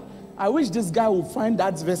down. I wish this guy would find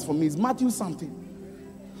that verse for me. It's Matthew something.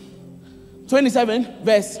 27,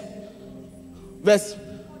 verse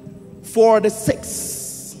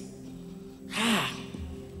 46.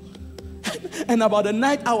 And about the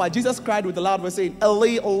 9th hour, Jesus cried with a loud voice, saying,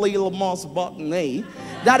 Eli, Eli, lama sabachthani.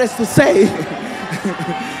 That is to say,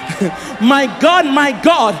 my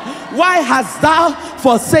God, why hast thou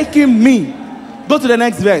forsaken me? Go to the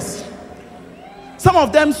next verse. Some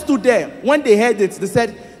of them stood there. When they heard it, they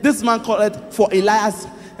said, this man called it for Elias.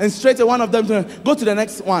 And straight away one of them said, go to the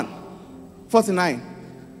next one. 49.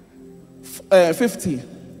 50.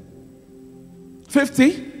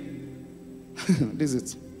 50. This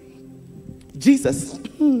is it. Jesus.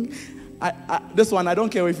 This one, I don't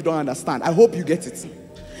care if you don't understand. I hope you get it.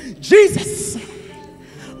 Jesus,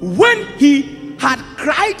 when he had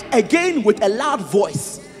cried again with a loud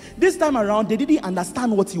voice, this time around they didn't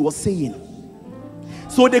understand what he was saying,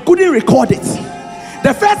 so they couldn't record it.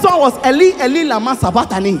 The first one was Eli, Eli, lama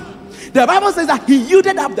sabachthani. The Bible says that he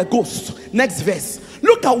yielded up the ghost. Next verse.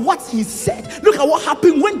 Look at what he said. Look at what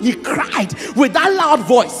happened when he cried with that loud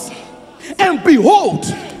voice. And behold,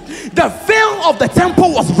 the veil of the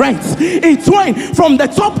temple was rent in twain from the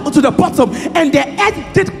top to the bottom, and the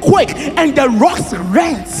earth did quake, and the rocks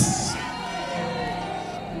rent.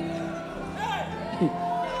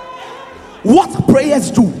 What prayers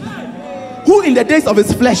do? Who in the days of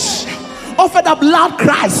his flesh offered up loud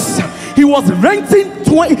cries? He was renting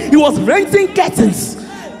curtains,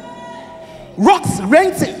 rocks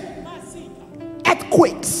renting,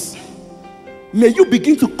 earthquakes. May you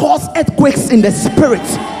begin to cause earthquakes in the spirit.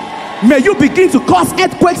 May you begin to cause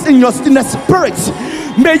earthquakes in the spirit.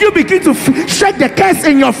 May you begin to shake the curse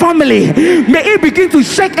in your family. May it begin to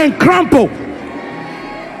shake and crumble.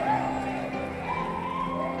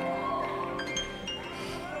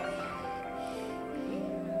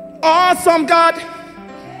 Awesome God,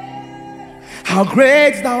 how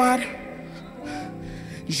great thou art.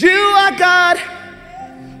 You are God,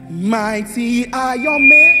 mighty are your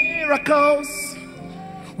miracles.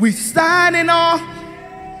 We stand in awe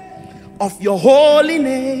of your holy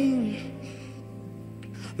name.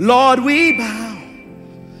 Lord, we bow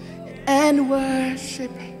and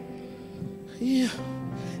worship you.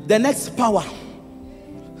 The next power,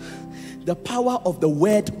 the power of the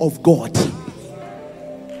word of God.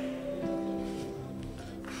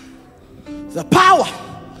 The power.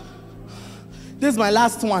 This is my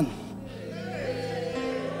last one.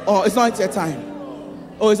 Oh, it's not your time.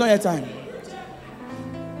 Oh, it's not your time.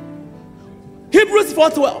 Hebrews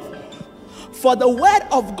 4:12. For the word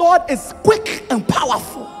of God is quick and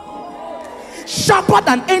powerful, sharper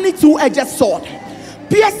than any two-edged sword,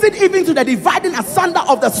 piercing even to the dividing asunder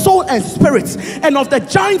of the soul and spirit, and of the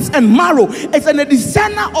joints and marrow. It's a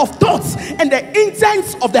discerner of thoughts and the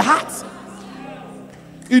intents of the heart.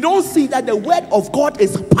 You don't see that the word of God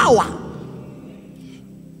is power.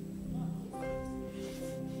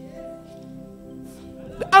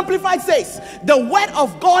 The Amplified says, the word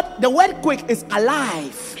of God, the word quick, is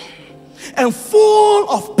alive and full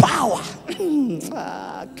of power.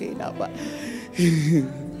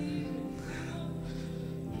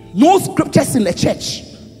 No scriptures in the church.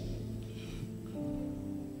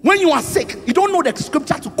 When you are sick, you don't know the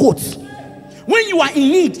scripture to quote. When you are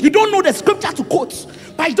in need, you don't know the scripture to quote.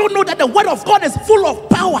 But you don't know that the word of God is full of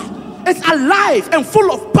power. It's alive and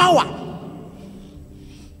full of power.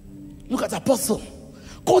 Look at Apostle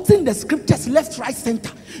quoting the scriptures left, right,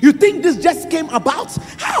 center. You think this just came about?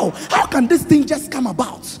 How can this thing just come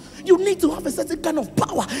about? You need to have a certain kind of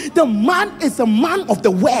power. The man is a man of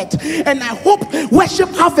the word, and I hope Worship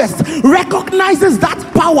Harvest recognizes that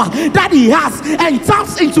power that he has and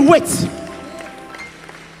taps into it.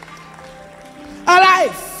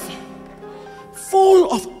 Alive,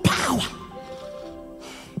 full of power.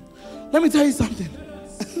 Let me tell you something.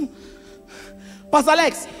 Pastor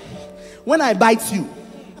Alex, when I bite you,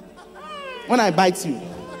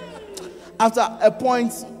 after a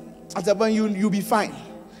point you'll be fine,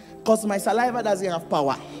 because my saliva doesn't have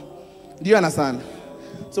power. Do you understand?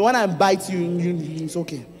 So when I bite you, it's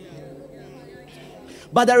okay.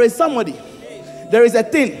 But there is a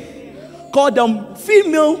thing called the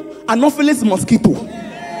female Anopheles mosquito.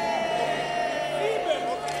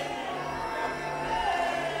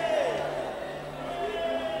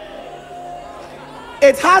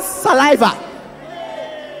 It has saliva,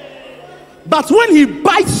 but when he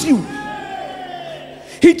bites you,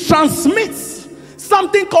 he transmits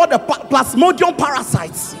something called a Plasmodium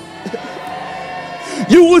parasites.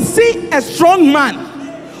 You will see a strong man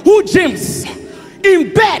who gyms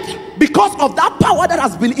in bed because of that power that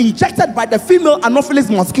has been injected by the female Anopheles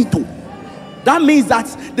mosquito. That means that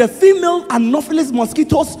the female Anopheles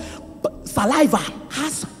mosquito's saliva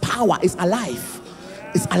has power. It's alive.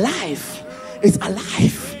 It's alive. It's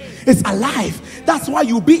alive. It's alive. That's why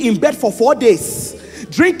you'll be in bed for 4 days,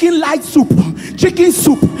 drinking light soup, chicken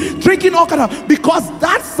soup, drinking all kind of, because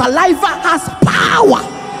that saliva has power.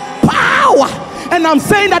 Power. And I'm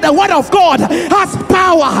saying that the word of God has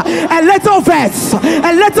power. A little verse,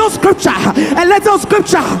 a little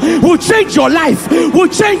scripture will change your life. Will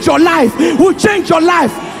change your life. Will change your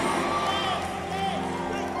life.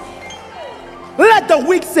 Let the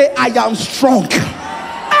weak say, I am strong.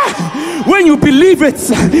 When you believe it,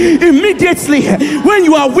 immediately when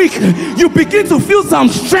you are weak, you begin to feel some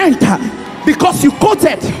strength because you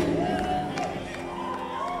quoted.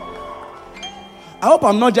 I hope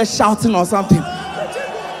I'm not just shouting or something.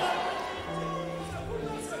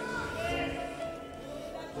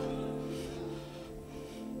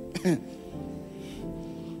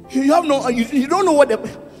 You don't know what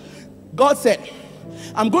God said.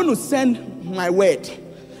 I'm going to send my word.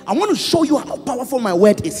 I want to show you how powerful my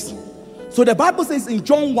word is. So the Bible says in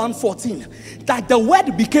John 1:14 that the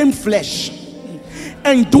word became flesh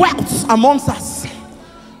and dwelt amongst us.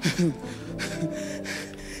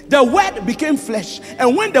 The word became flesh,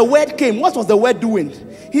 and when the word came, what was the word doing?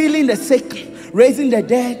 Healing the sick, raising the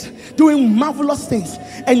dead, doing marvelous things.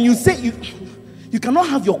 And you say you cannot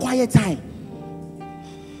have your quiet time.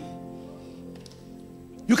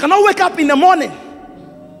 You cannot wake up in the morning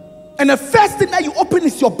and the first thing that you open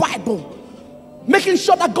is your Bible, making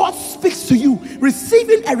sure that God speaks to you,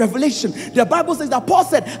 receiving a revelation. The Bible says that Paul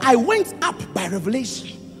said, I went up by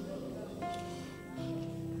revelation.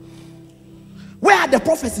 are the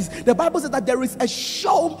prophecies. The Bible says that there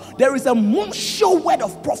is a more sure word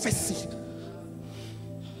of prophecy.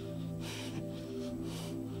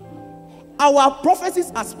 Our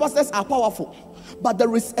prophecies as pastors are powerful, but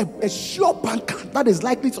there is a sure banker that is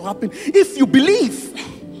likely to happen if you believe.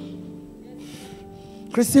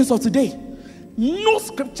 Christians of today, no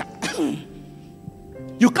scripture.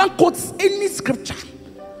 You can't quote any scripture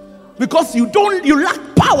because you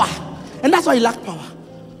lack power, and that's why you lack power.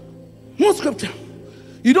 No scripture.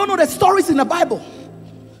 You don't know the stories in the Bible.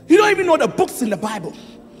 You don't even know the books in the Bible.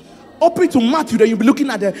 Open to Matthew, then you'll be looking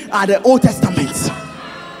at the Old Testament.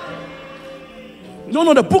 You don't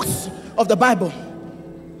know the books of the Bible.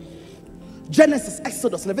 Genesis,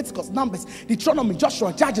 Exodus, Leviticus, Numbers, Deuteronomy,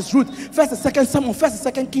 Joshua, Judges, Ruth, 1st and 2nd Samuel, 1st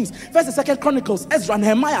and 2nd Kings, 1st and 2nd Chronicles, Ezra,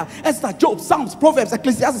 Nehemiah, Esther, Job, Psalms, Proverbs,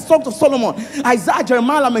 Ecclesiastes, Songs of Solomon, Isaiah,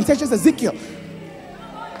 Jeremiah, Lamentations, Ezekiel.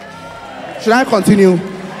 Should I continue?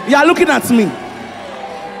 You are looking at me.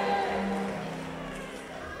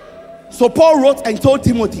 So Paul wrote and told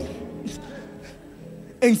Timothy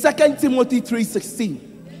in 2 Timothy 3:16,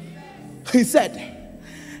 he said,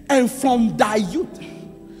 and from thy youth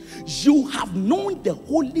you have known the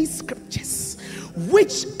holy scriptures,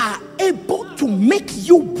 which are able to make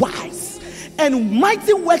you wise, and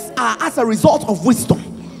mighty works are as a result of wisdom.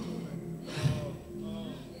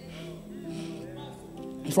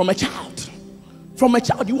 From a child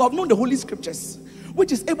you have known the holy scriptures,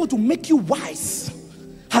 which is able to make you wise,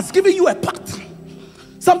 has given you a path,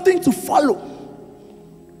 something to follow.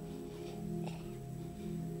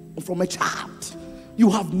 From a child you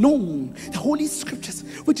have known the holy scriptures,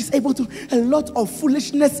 which is able to. A lot of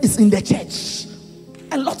foolishness is in the church.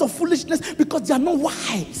 A lot of foolishness because they are not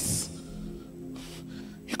wise.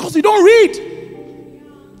 Because you don't read.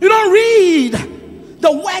 You don't read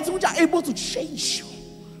the words which are able to change you.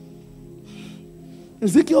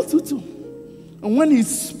 Ezekiel 2:2. And when he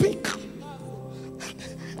speak,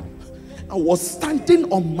 I was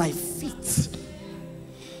standing on my feet.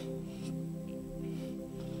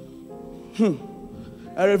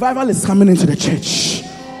 A revival is coming into the church.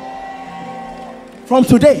 From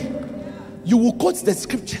today, you will quote the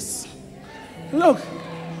scriptures. Look,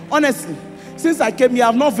 honestly, since I came here, I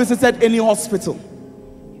have not visited any hospital.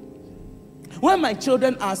 When my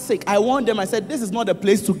children are sick, I warn them, I said, this is not the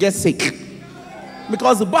place to get sick.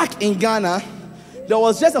 Because back in Ghana, there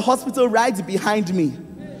was just a hospital right behind me.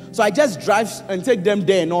 So I just drive and take them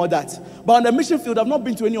there and all that. But on the mission field, I've not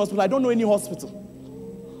been to any hospital. I don't know any hospital.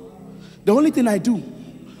 The only thing I do,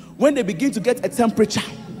 when they begin to get a temperature,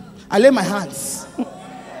 I lay my hands.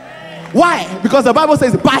 Why? Because the Bible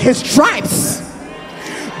says, by his stripes,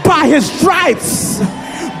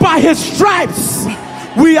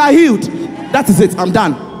 we are healed. That is it. I'm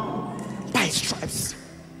done. By his stripes.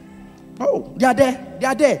 Oh, they are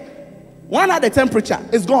there. One had the temperature,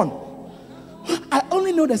 it's gone. I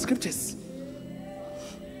only know the scriptures.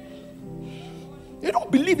 You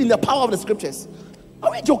don't believe in the power of the scriptures.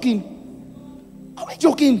 Are we joking?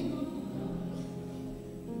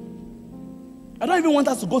 I don't even want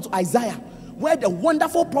us to go to Isaiah, where the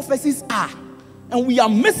wonderful prophecies are, and we are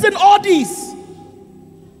missing all these.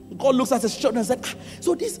 God looks at his children and said,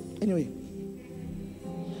 so this, anyway.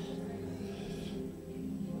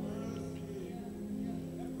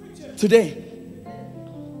 Today,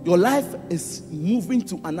 your life is moving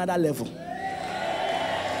to another level.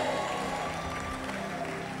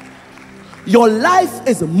 Your life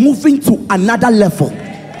is moving to another level.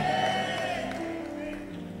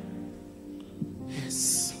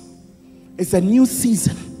 Yes. It's a new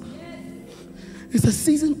season. It's a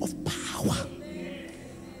season of power.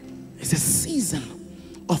 It's a season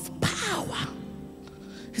of power.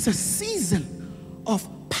 It's a season of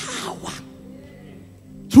power.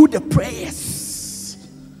 Through the prayers,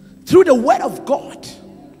 through the word of God.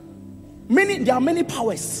 There are many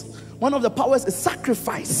powers. One of the powers is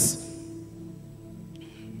sacrifice.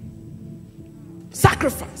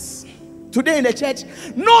 Sacrifice. Today in the church,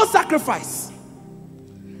 no sacrifice.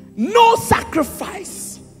 No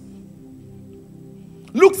sacrifice.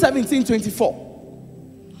 Luke 17:24.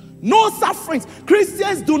 No sufferings.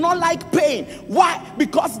 Christians do not like pain. Why?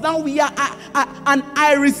 Because now we are and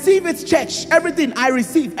I receive it, church. Everything I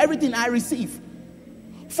receive.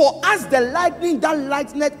 For us the lightning that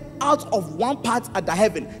lighteneth out of one part at the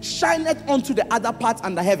heaven shineth unto the other part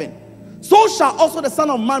under heaven. So shall also the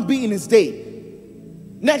Son of Man be in his day.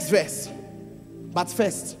 Next verse. But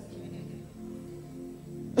first.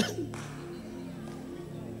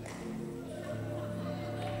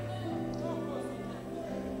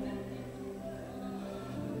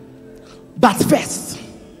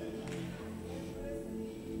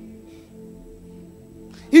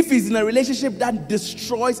 He If he's in a relationship that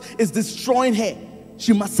is destroying her,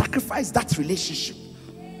 she must sacrifice that relationship.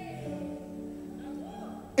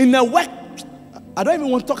 In a work, I don't even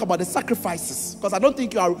want to talk about the sacrifices, because I don't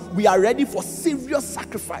think we are ready for serious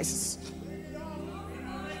sacrifices.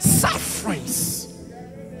 Sufferings.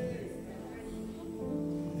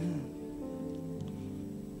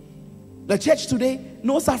 The church today,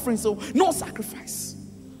 no suffering, so no sacrifice.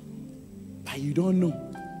 But you don't know.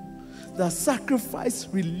 The sacrifice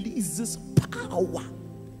releases power.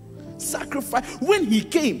 Sacrifice. When he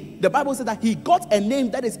came, the Bible said that he got a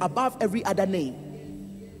name that is above every other name.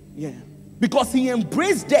 Yeah. Because he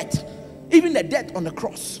embraced death, even the death on the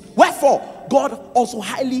cross. Wherefore, God also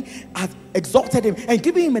highly has exalted him and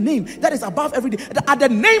given him a name that is above every name. At the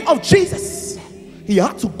name of Jesus, he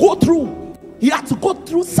had to go through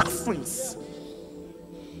sufferings.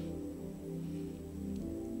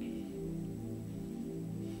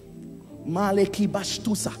 Maleki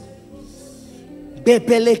bashtusa,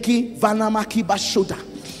 bepeleki vanamaki bashuda,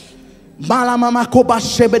 malamamako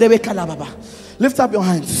bashebedebe kalababa. Lift up your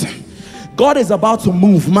hands. God is about to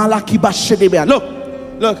move. Malaki bashedebe.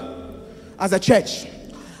 Look. As a church,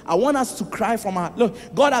 I want us to cry from our. Look,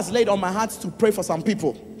 God has laid on my heart to pray for some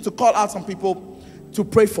people, to call out some people to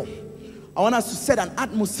pray for. I want us to set an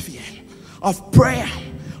atmosphere of prayer.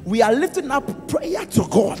 We are lifting up prayer to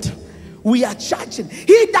God. We are charging.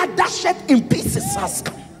 He that dasheth in pieces has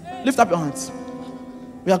come. Lift up your hands.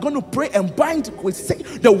 We are going to pray and bind with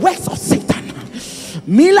the works of Satan.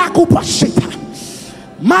 Mila kupa shita.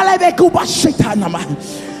 Malebe kupa shita nama.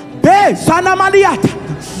 Be sanamaliata.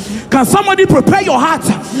 Can somebody prepare your heart?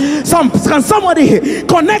 Can somebody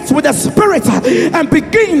connect with the Spirit and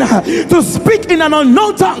begin to speak in an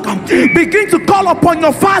unknown tongue? Begin to call upon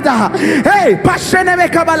your Father. Hey, pasheneme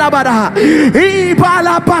kabalabada.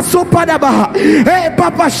 Ibala pasupadaba. Hey,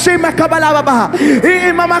 papa shema kabalababa.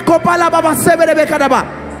 Hey, mama kopala baba sebelebe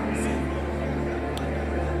kadaba.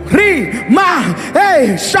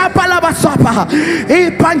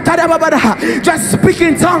 Just speak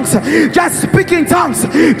in tongues. Just speak in tongues.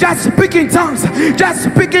 Just speak in tongues. Just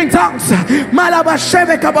speak in tongues.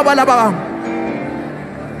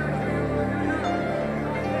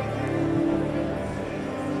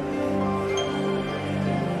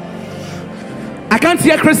 I can't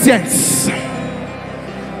hear Christians.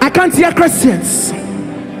 I can't hear Christians.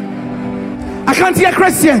 I can't hear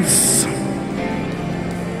Christians.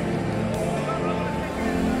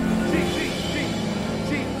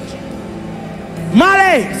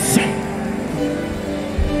 Males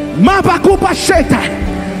Mabakupa Sheta.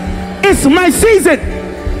 It's my season.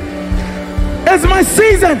 It's my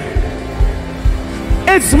season.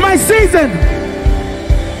 It's my season.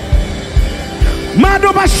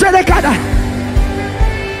 Madoba Shedekada.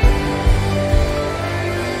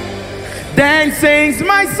 Then sings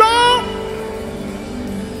my soul,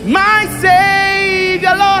 my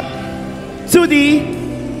Savior Lord, to thee.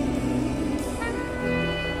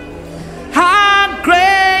 How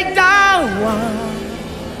great thou art.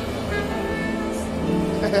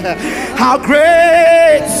 How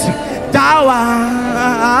great thou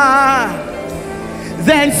art.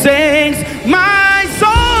 Then sings my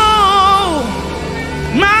soul,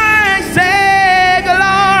 my Savior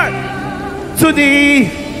Lord, to thee.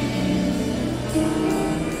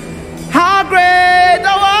 How great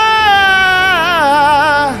thou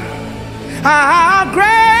art. How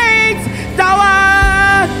great thou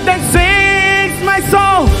art. Then sings my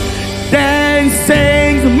soul. Then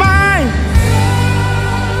sings my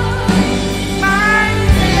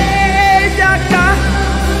Savior God.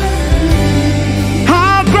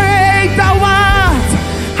 How great thou art.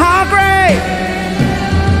 How great.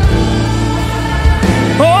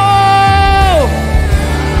 Oh,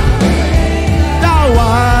 thou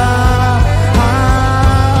art.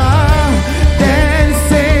 Then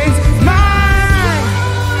sings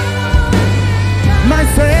my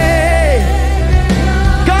Savior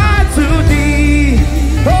God to thee.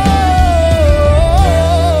 Oh,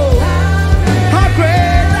 how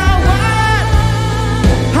great thou art.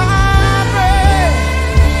 How great.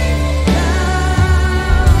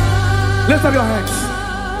 Lift up your hands.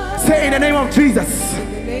 Say in the name of Jesus.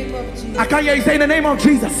 I can't hear you. Say in the name of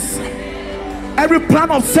Jesus. Every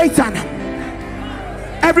plan of Satan,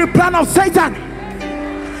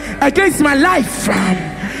 against my life,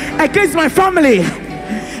 against my family,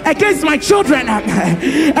 against my children,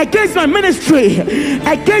 against my ministry,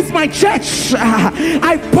 against my church,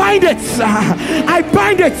 I bind it. I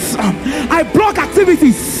bind it. I block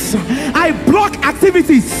activities. I block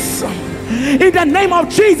activities. In the name of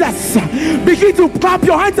Jesus, begin to clap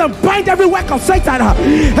your hands and bind every work of Satan.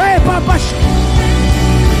 Hey, Papa.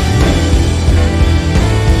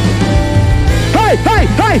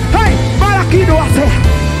 Hey, hey, Malakido Ase.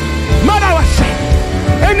 Madawashe.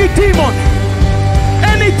 Any demon,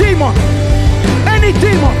 any demon, any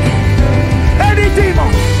demon, any demon,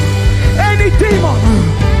 any demon.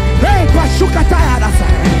 Hey, Pashukataya Asa.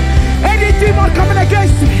 Any demon coming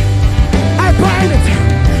against me, I bind it.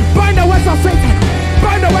 Bind the works of Satan.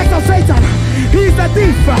 Bind the works of Satan. He's a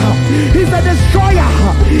thief. He's a destroyer.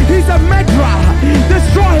 He's a murderer.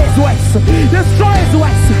 Destroy his works. Destroy his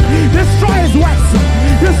works. Destroy his works.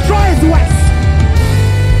 Destroy his works.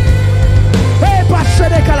 Hey,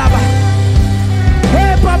 Pashede Kalaba.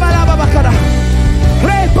 Hey, Babalaba Bakada.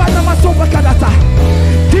 Hey, Banamasopa Kadata.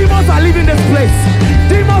 Demons are leaving this place.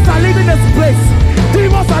 Demons are leaving this place.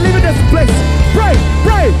 Demons are leaving this place. Pray,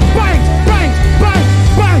 pray, bind, bind, bind,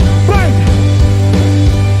 bind, bind.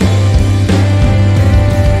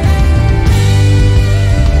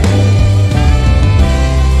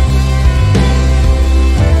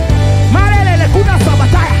 Marelele kuna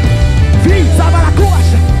sabataya. Vi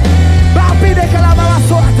sabalakuasha. Babide kalabala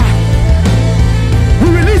soata. We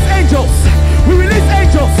release angels. We release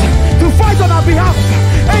angels to fight on our behalf.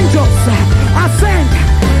 Angels ascend,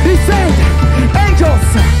 descend. Angels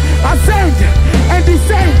ascend and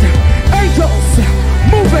descend. Angels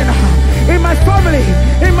moving in my family,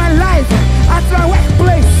 in my life, at my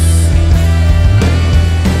workplace.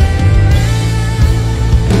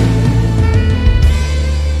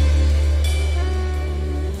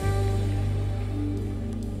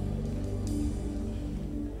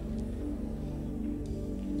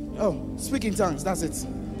 Oh, speak in tongues, that's it.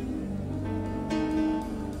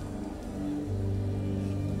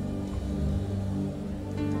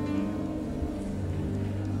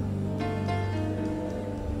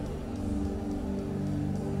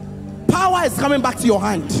 Power is coming back to your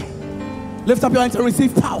hand. Lift up your hands and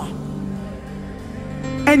receive power.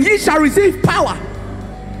 And ye shall receive power.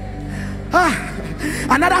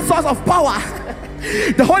 Another source of power.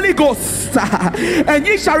 The Holy Ghost. And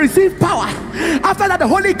ye shall receive power. After that, the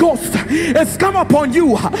Holy Ghost is come upon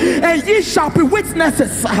you, and ye shall be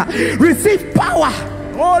witnesses. Receive power.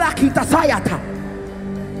 Ola kita sayata.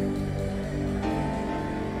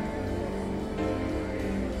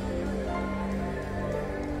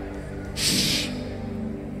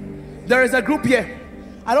 There is a group here.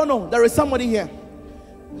 I don't know. There is somebody here.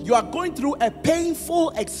 You are going through a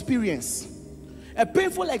painful experience. A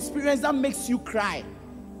painful experience that makes you cry.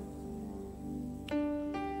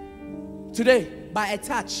 Today, by a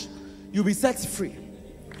touch, you'll be set free.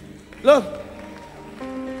 Look.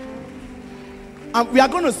 And we are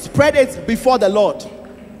going to spread it before the Lord.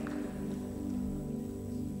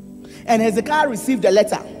 And Hezekiah received a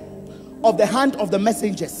letter of the hand of the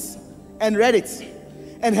messengers and read it.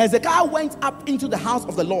 And Hezekiah went up into the house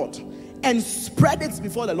of the Lord and spread it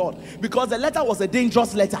before the Lord, because the letter was a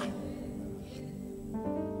dangerous letter.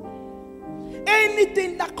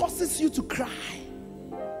 Anything that causes you to cry.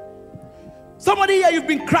 Somebody here, you've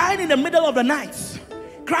been crying in the middle of the night,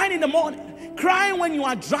 crying in the morning, crying when you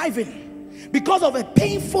are driving because of a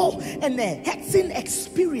painful and a hurting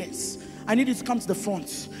experience. I need you to come to the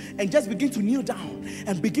front and just begin to kneel down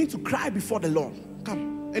and begin to cry before the Lord.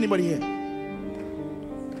 Come, anybody here?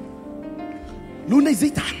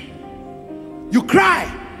 Lunezita, you cry.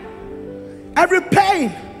 Every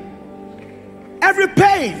pain, every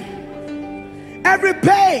pain, every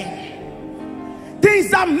pain, things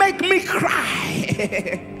that make me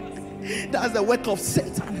cry. That's the work of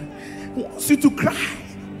Satan. He wants you to cry.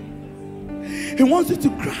 He wants you to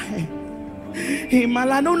cry. He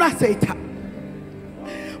malanona Satan.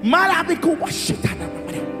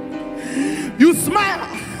 You smile,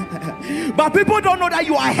 but people don't know that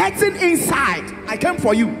you are hurting inside. I came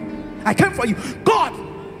for you. I came for you. God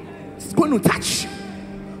is going to touch you.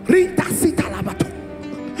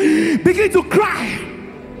 Begin to cry.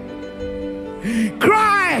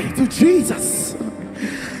 Cry to Jesus.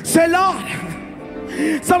 Say, Lord,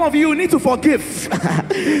 some of you need to forgive.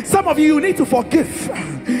 Some of you need to forgive.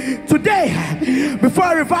 Today,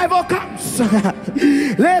 before a revival comes,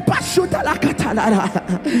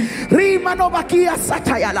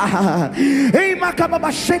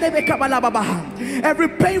 every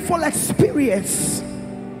painful experience,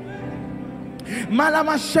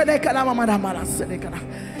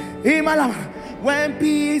 when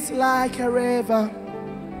peace like a river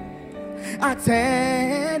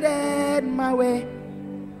attended my way,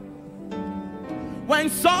 when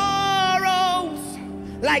sorrows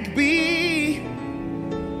like billows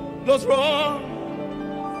roll,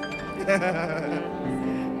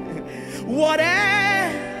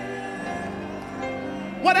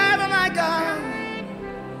 whatever my God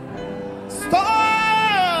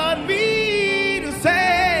taught me to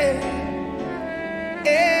say,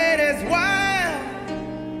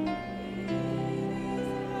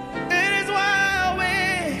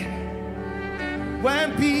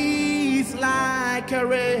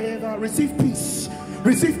 Receive peace.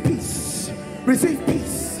 Receive peace. Receive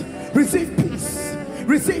peace. Receive peace.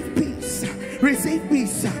 Receive peace. Receive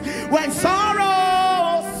peace. When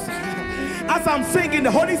sorrows, as I'm singing, the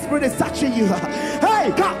Holy Spirit is touching you. Hey,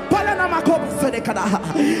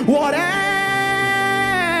 whatever,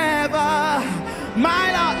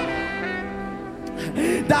 my Lord,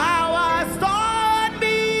 thou hast taught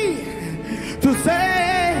me to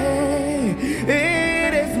say,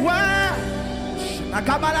 it is well.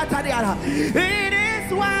 It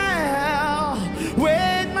is well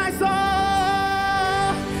with my soul.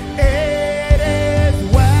 It is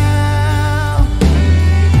well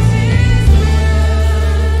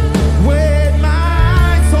with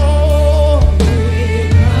my soul.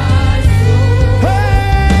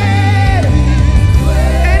 Hey, it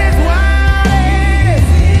is well.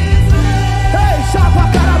 Hey, Shapa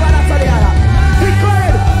Karabara Sadiara.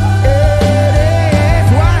 Declare it is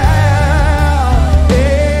well.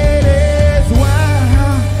 It is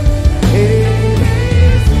well. It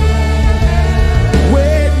is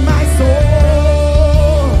with my soul.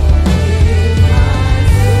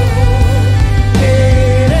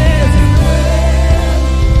 It is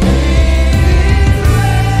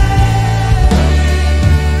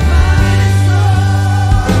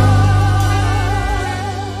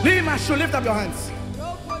lift up your hands.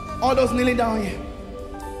 All those kneeling down here.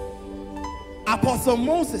 Apostle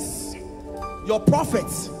Moses, your prophet,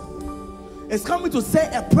 is coming to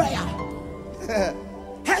say a prayer.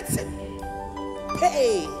 Hurts him.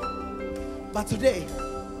 Hey. But today,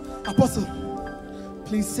 Apostle,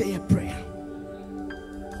 please say a prayer.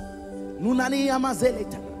 Nunani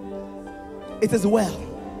Amazeleta. It is well.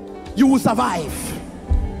 You will survive.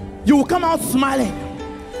 You will come out smiling.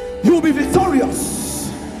 You will be victorious.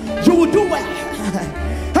 You will do well.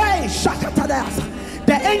 Hey, Shakatadas.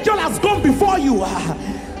 The angel has gone before you.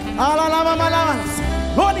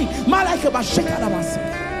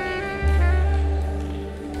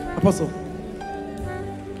 Apostle.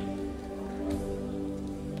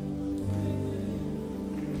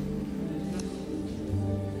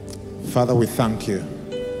 Father, we thank you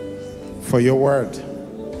for your word.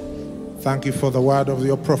 Thank you for the word of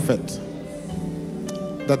your prophet,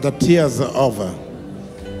 that the tears are over,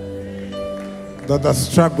 that the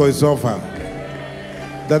struggle is over,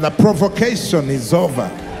 that the provocation is over.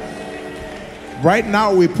 Right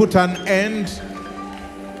now we put an end.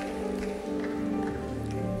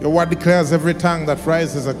 Your word declares every tongue that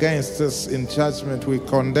rises against us in judgment we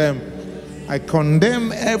condemn. I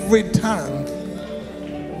condemn every tongue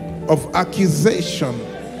of accusation,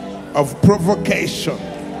 of provocation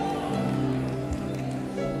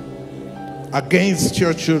against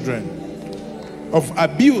your children, of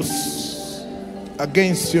abuse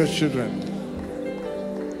against your children,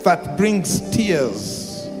 that brings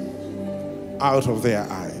tears out of their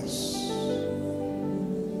eyes.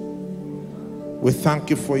 We thank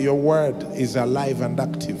you for your word is alive and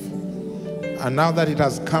active. And now that it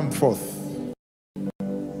has come forth,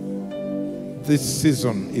 this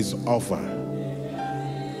season is over.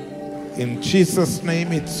 In Jesus'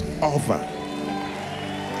 name, it's over.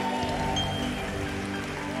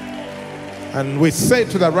 And we say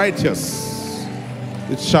to the righteous,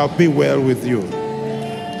 it shall be well with you.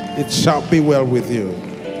 It shall be well with you.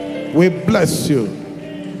 We bless you.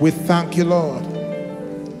 We thank you, Lord,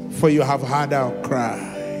 for you have heard our cry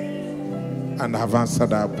and have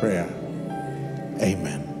answered our prayer.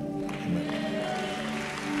 Amen.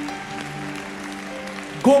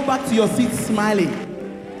 Go back to your seat smiling.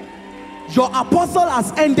 Your apostle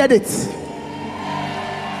has ended it.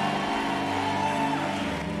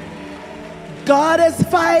 God is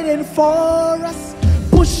fighting for us,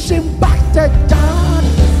 pushing back the darkness.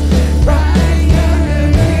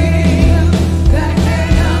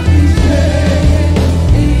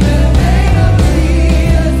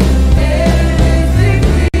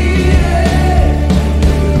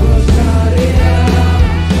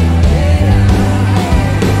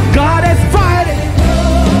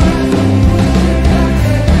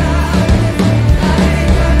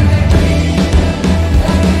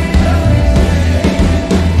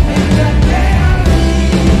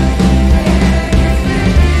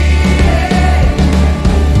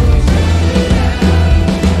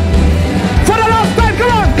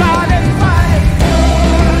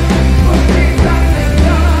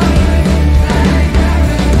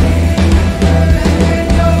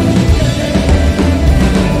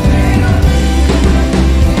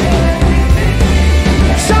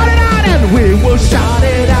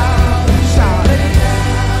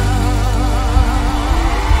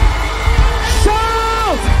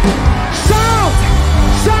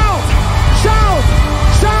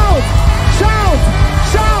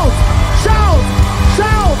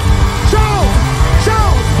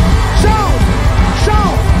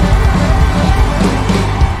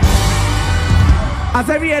 As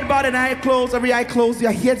every head bowed and eye closed, you're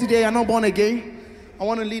here today, you're not born again. I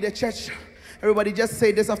want to lead a church. Everybody just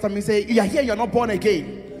say this after me. Say, you're here, you're not born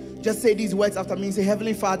again. Just say these words after me. Say,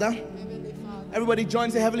 Heavenly Father. Everybody join,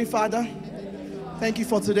 say, Heavenly Father. Thank you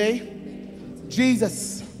for today.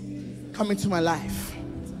 Jesus, come into my life.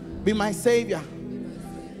 Be my Savior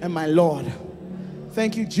and my Lord.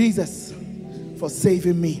 Thank you, Jesus, for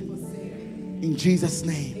saving me. In Jesus'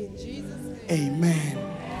 name, amen.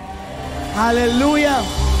 Hallelujah.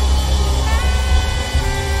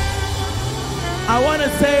 I want to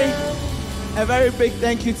say a very big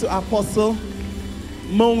thank you to Apostle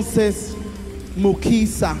Moses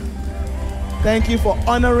Mukisa. Thank you for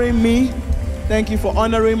honoring me. Thank you for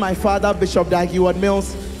honoring my father, Bishop Dag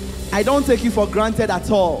Heward-Mills. I don't take you for granted at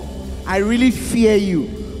all. I really fear you.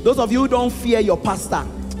 Those of you who don't fear your pastor,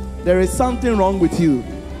 there is something wrong with you.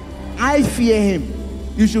 I fear him.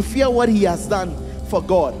 You should fear what he has done for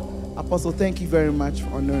God. Apostle, thank you very much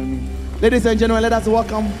for honoring me. Ladies and gentlemen, let us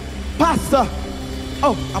welcome Pastor.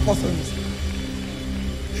 Oh, Apostle.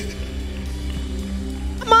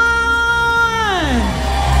 Come on!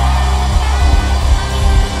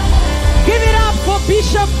 Give it up for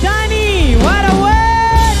Bishop Danny. What a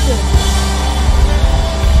word!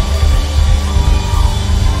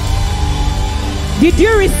 Did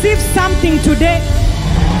you receive something today?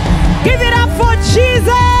 Give it up for Jesus!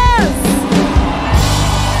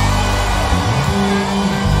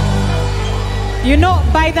 You know,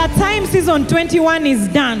 by the time season 21 is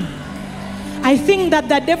done, I think that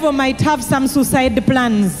the devil might have some suicide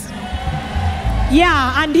plans.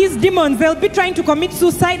 Yeah, and his demons, they'll be trying to commit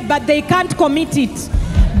suicide, but they can't commit it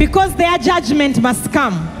because their judgment must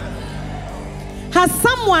come. Has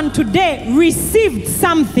someone today received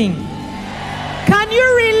something? Can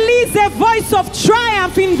you release a voice of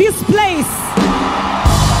triumph in this place?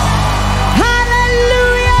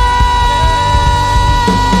 Hallelujah!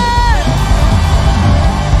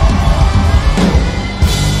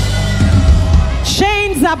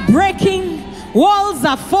 Chains are breaking, walls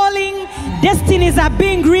are falling, destinies are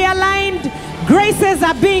being realigned, graces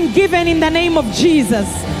are being given in the name of Jesus.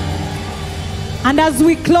 And as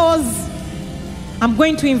we close, I'm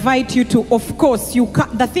going to invite you to, of course,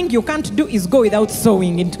 the thing you can't do is go without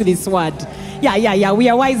sowing into this word. Yeah, we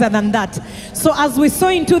are wiser than that. So as we sow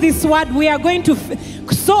into this word, we are going to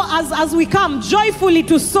sow as we come joyfully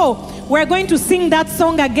to sow. We're going to sing that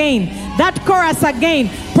song again, that chorus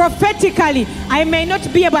again, prophetically. I may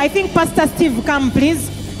not be able, I think Pastor Steve, come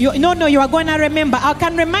please. You are going to remember. I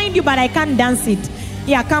can remind you, but I can't dance it.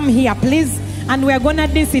 Yeah, come here, please. And we're going to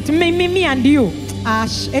dance it. Me and you.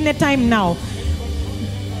 Anytime now.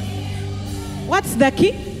 What's the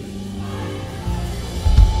key?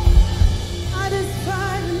 God is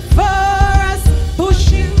fighting for us,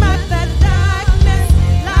 pushing back the darkness,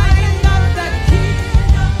 lighting up the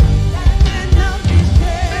kingdom that cannot be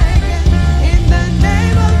shaken. In the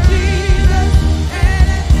name of Jesus,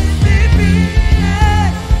 enemies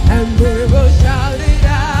defeated, and we will shout it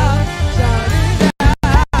out, shout it out.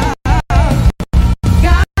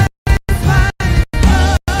 God is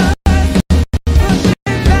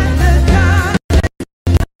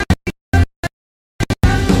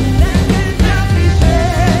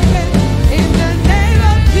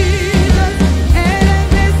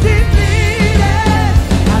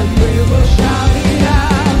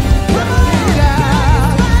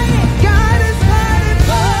fighting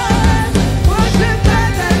for us, pushing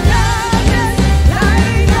back the darkness.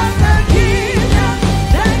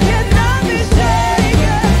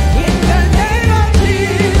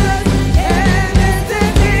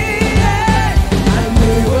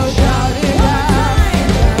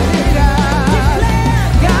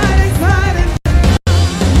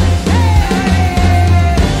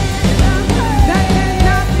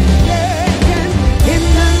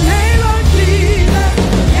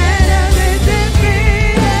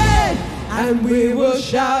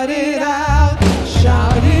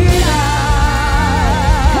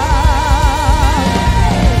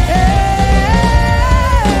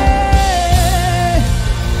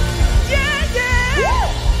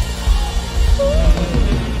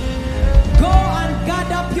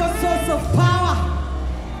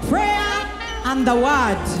 The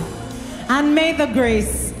word, and may the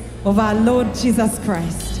grace of our Lord Jesus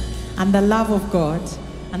Christ and the love of God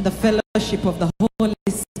and the fellowship of the Holy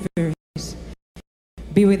Spirit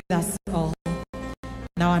be with us all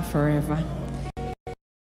now and forever.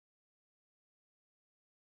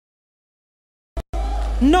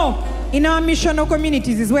 No, in our missional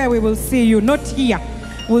communities is where we will see you, not here.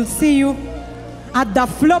 We'll see you at the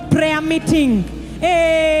floor prayer meeting,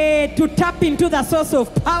 to tap into the source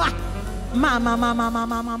of power. Mama.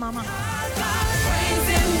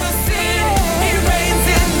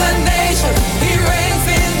 the nation. He reigns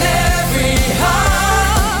in every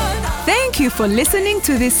heart. Thank you for listening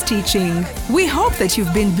to this teaching. We hope that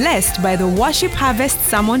you've been blessed by the Worship Harvest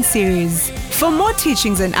Sermon series. For more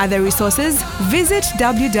teachings and other resources, visit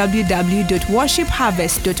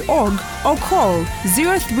www.worshipharvest.org or call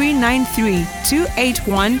 0393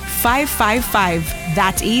 281 555.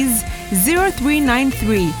 That is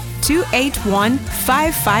 0393 281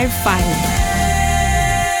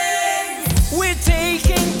 555. We're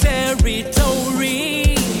taking territory.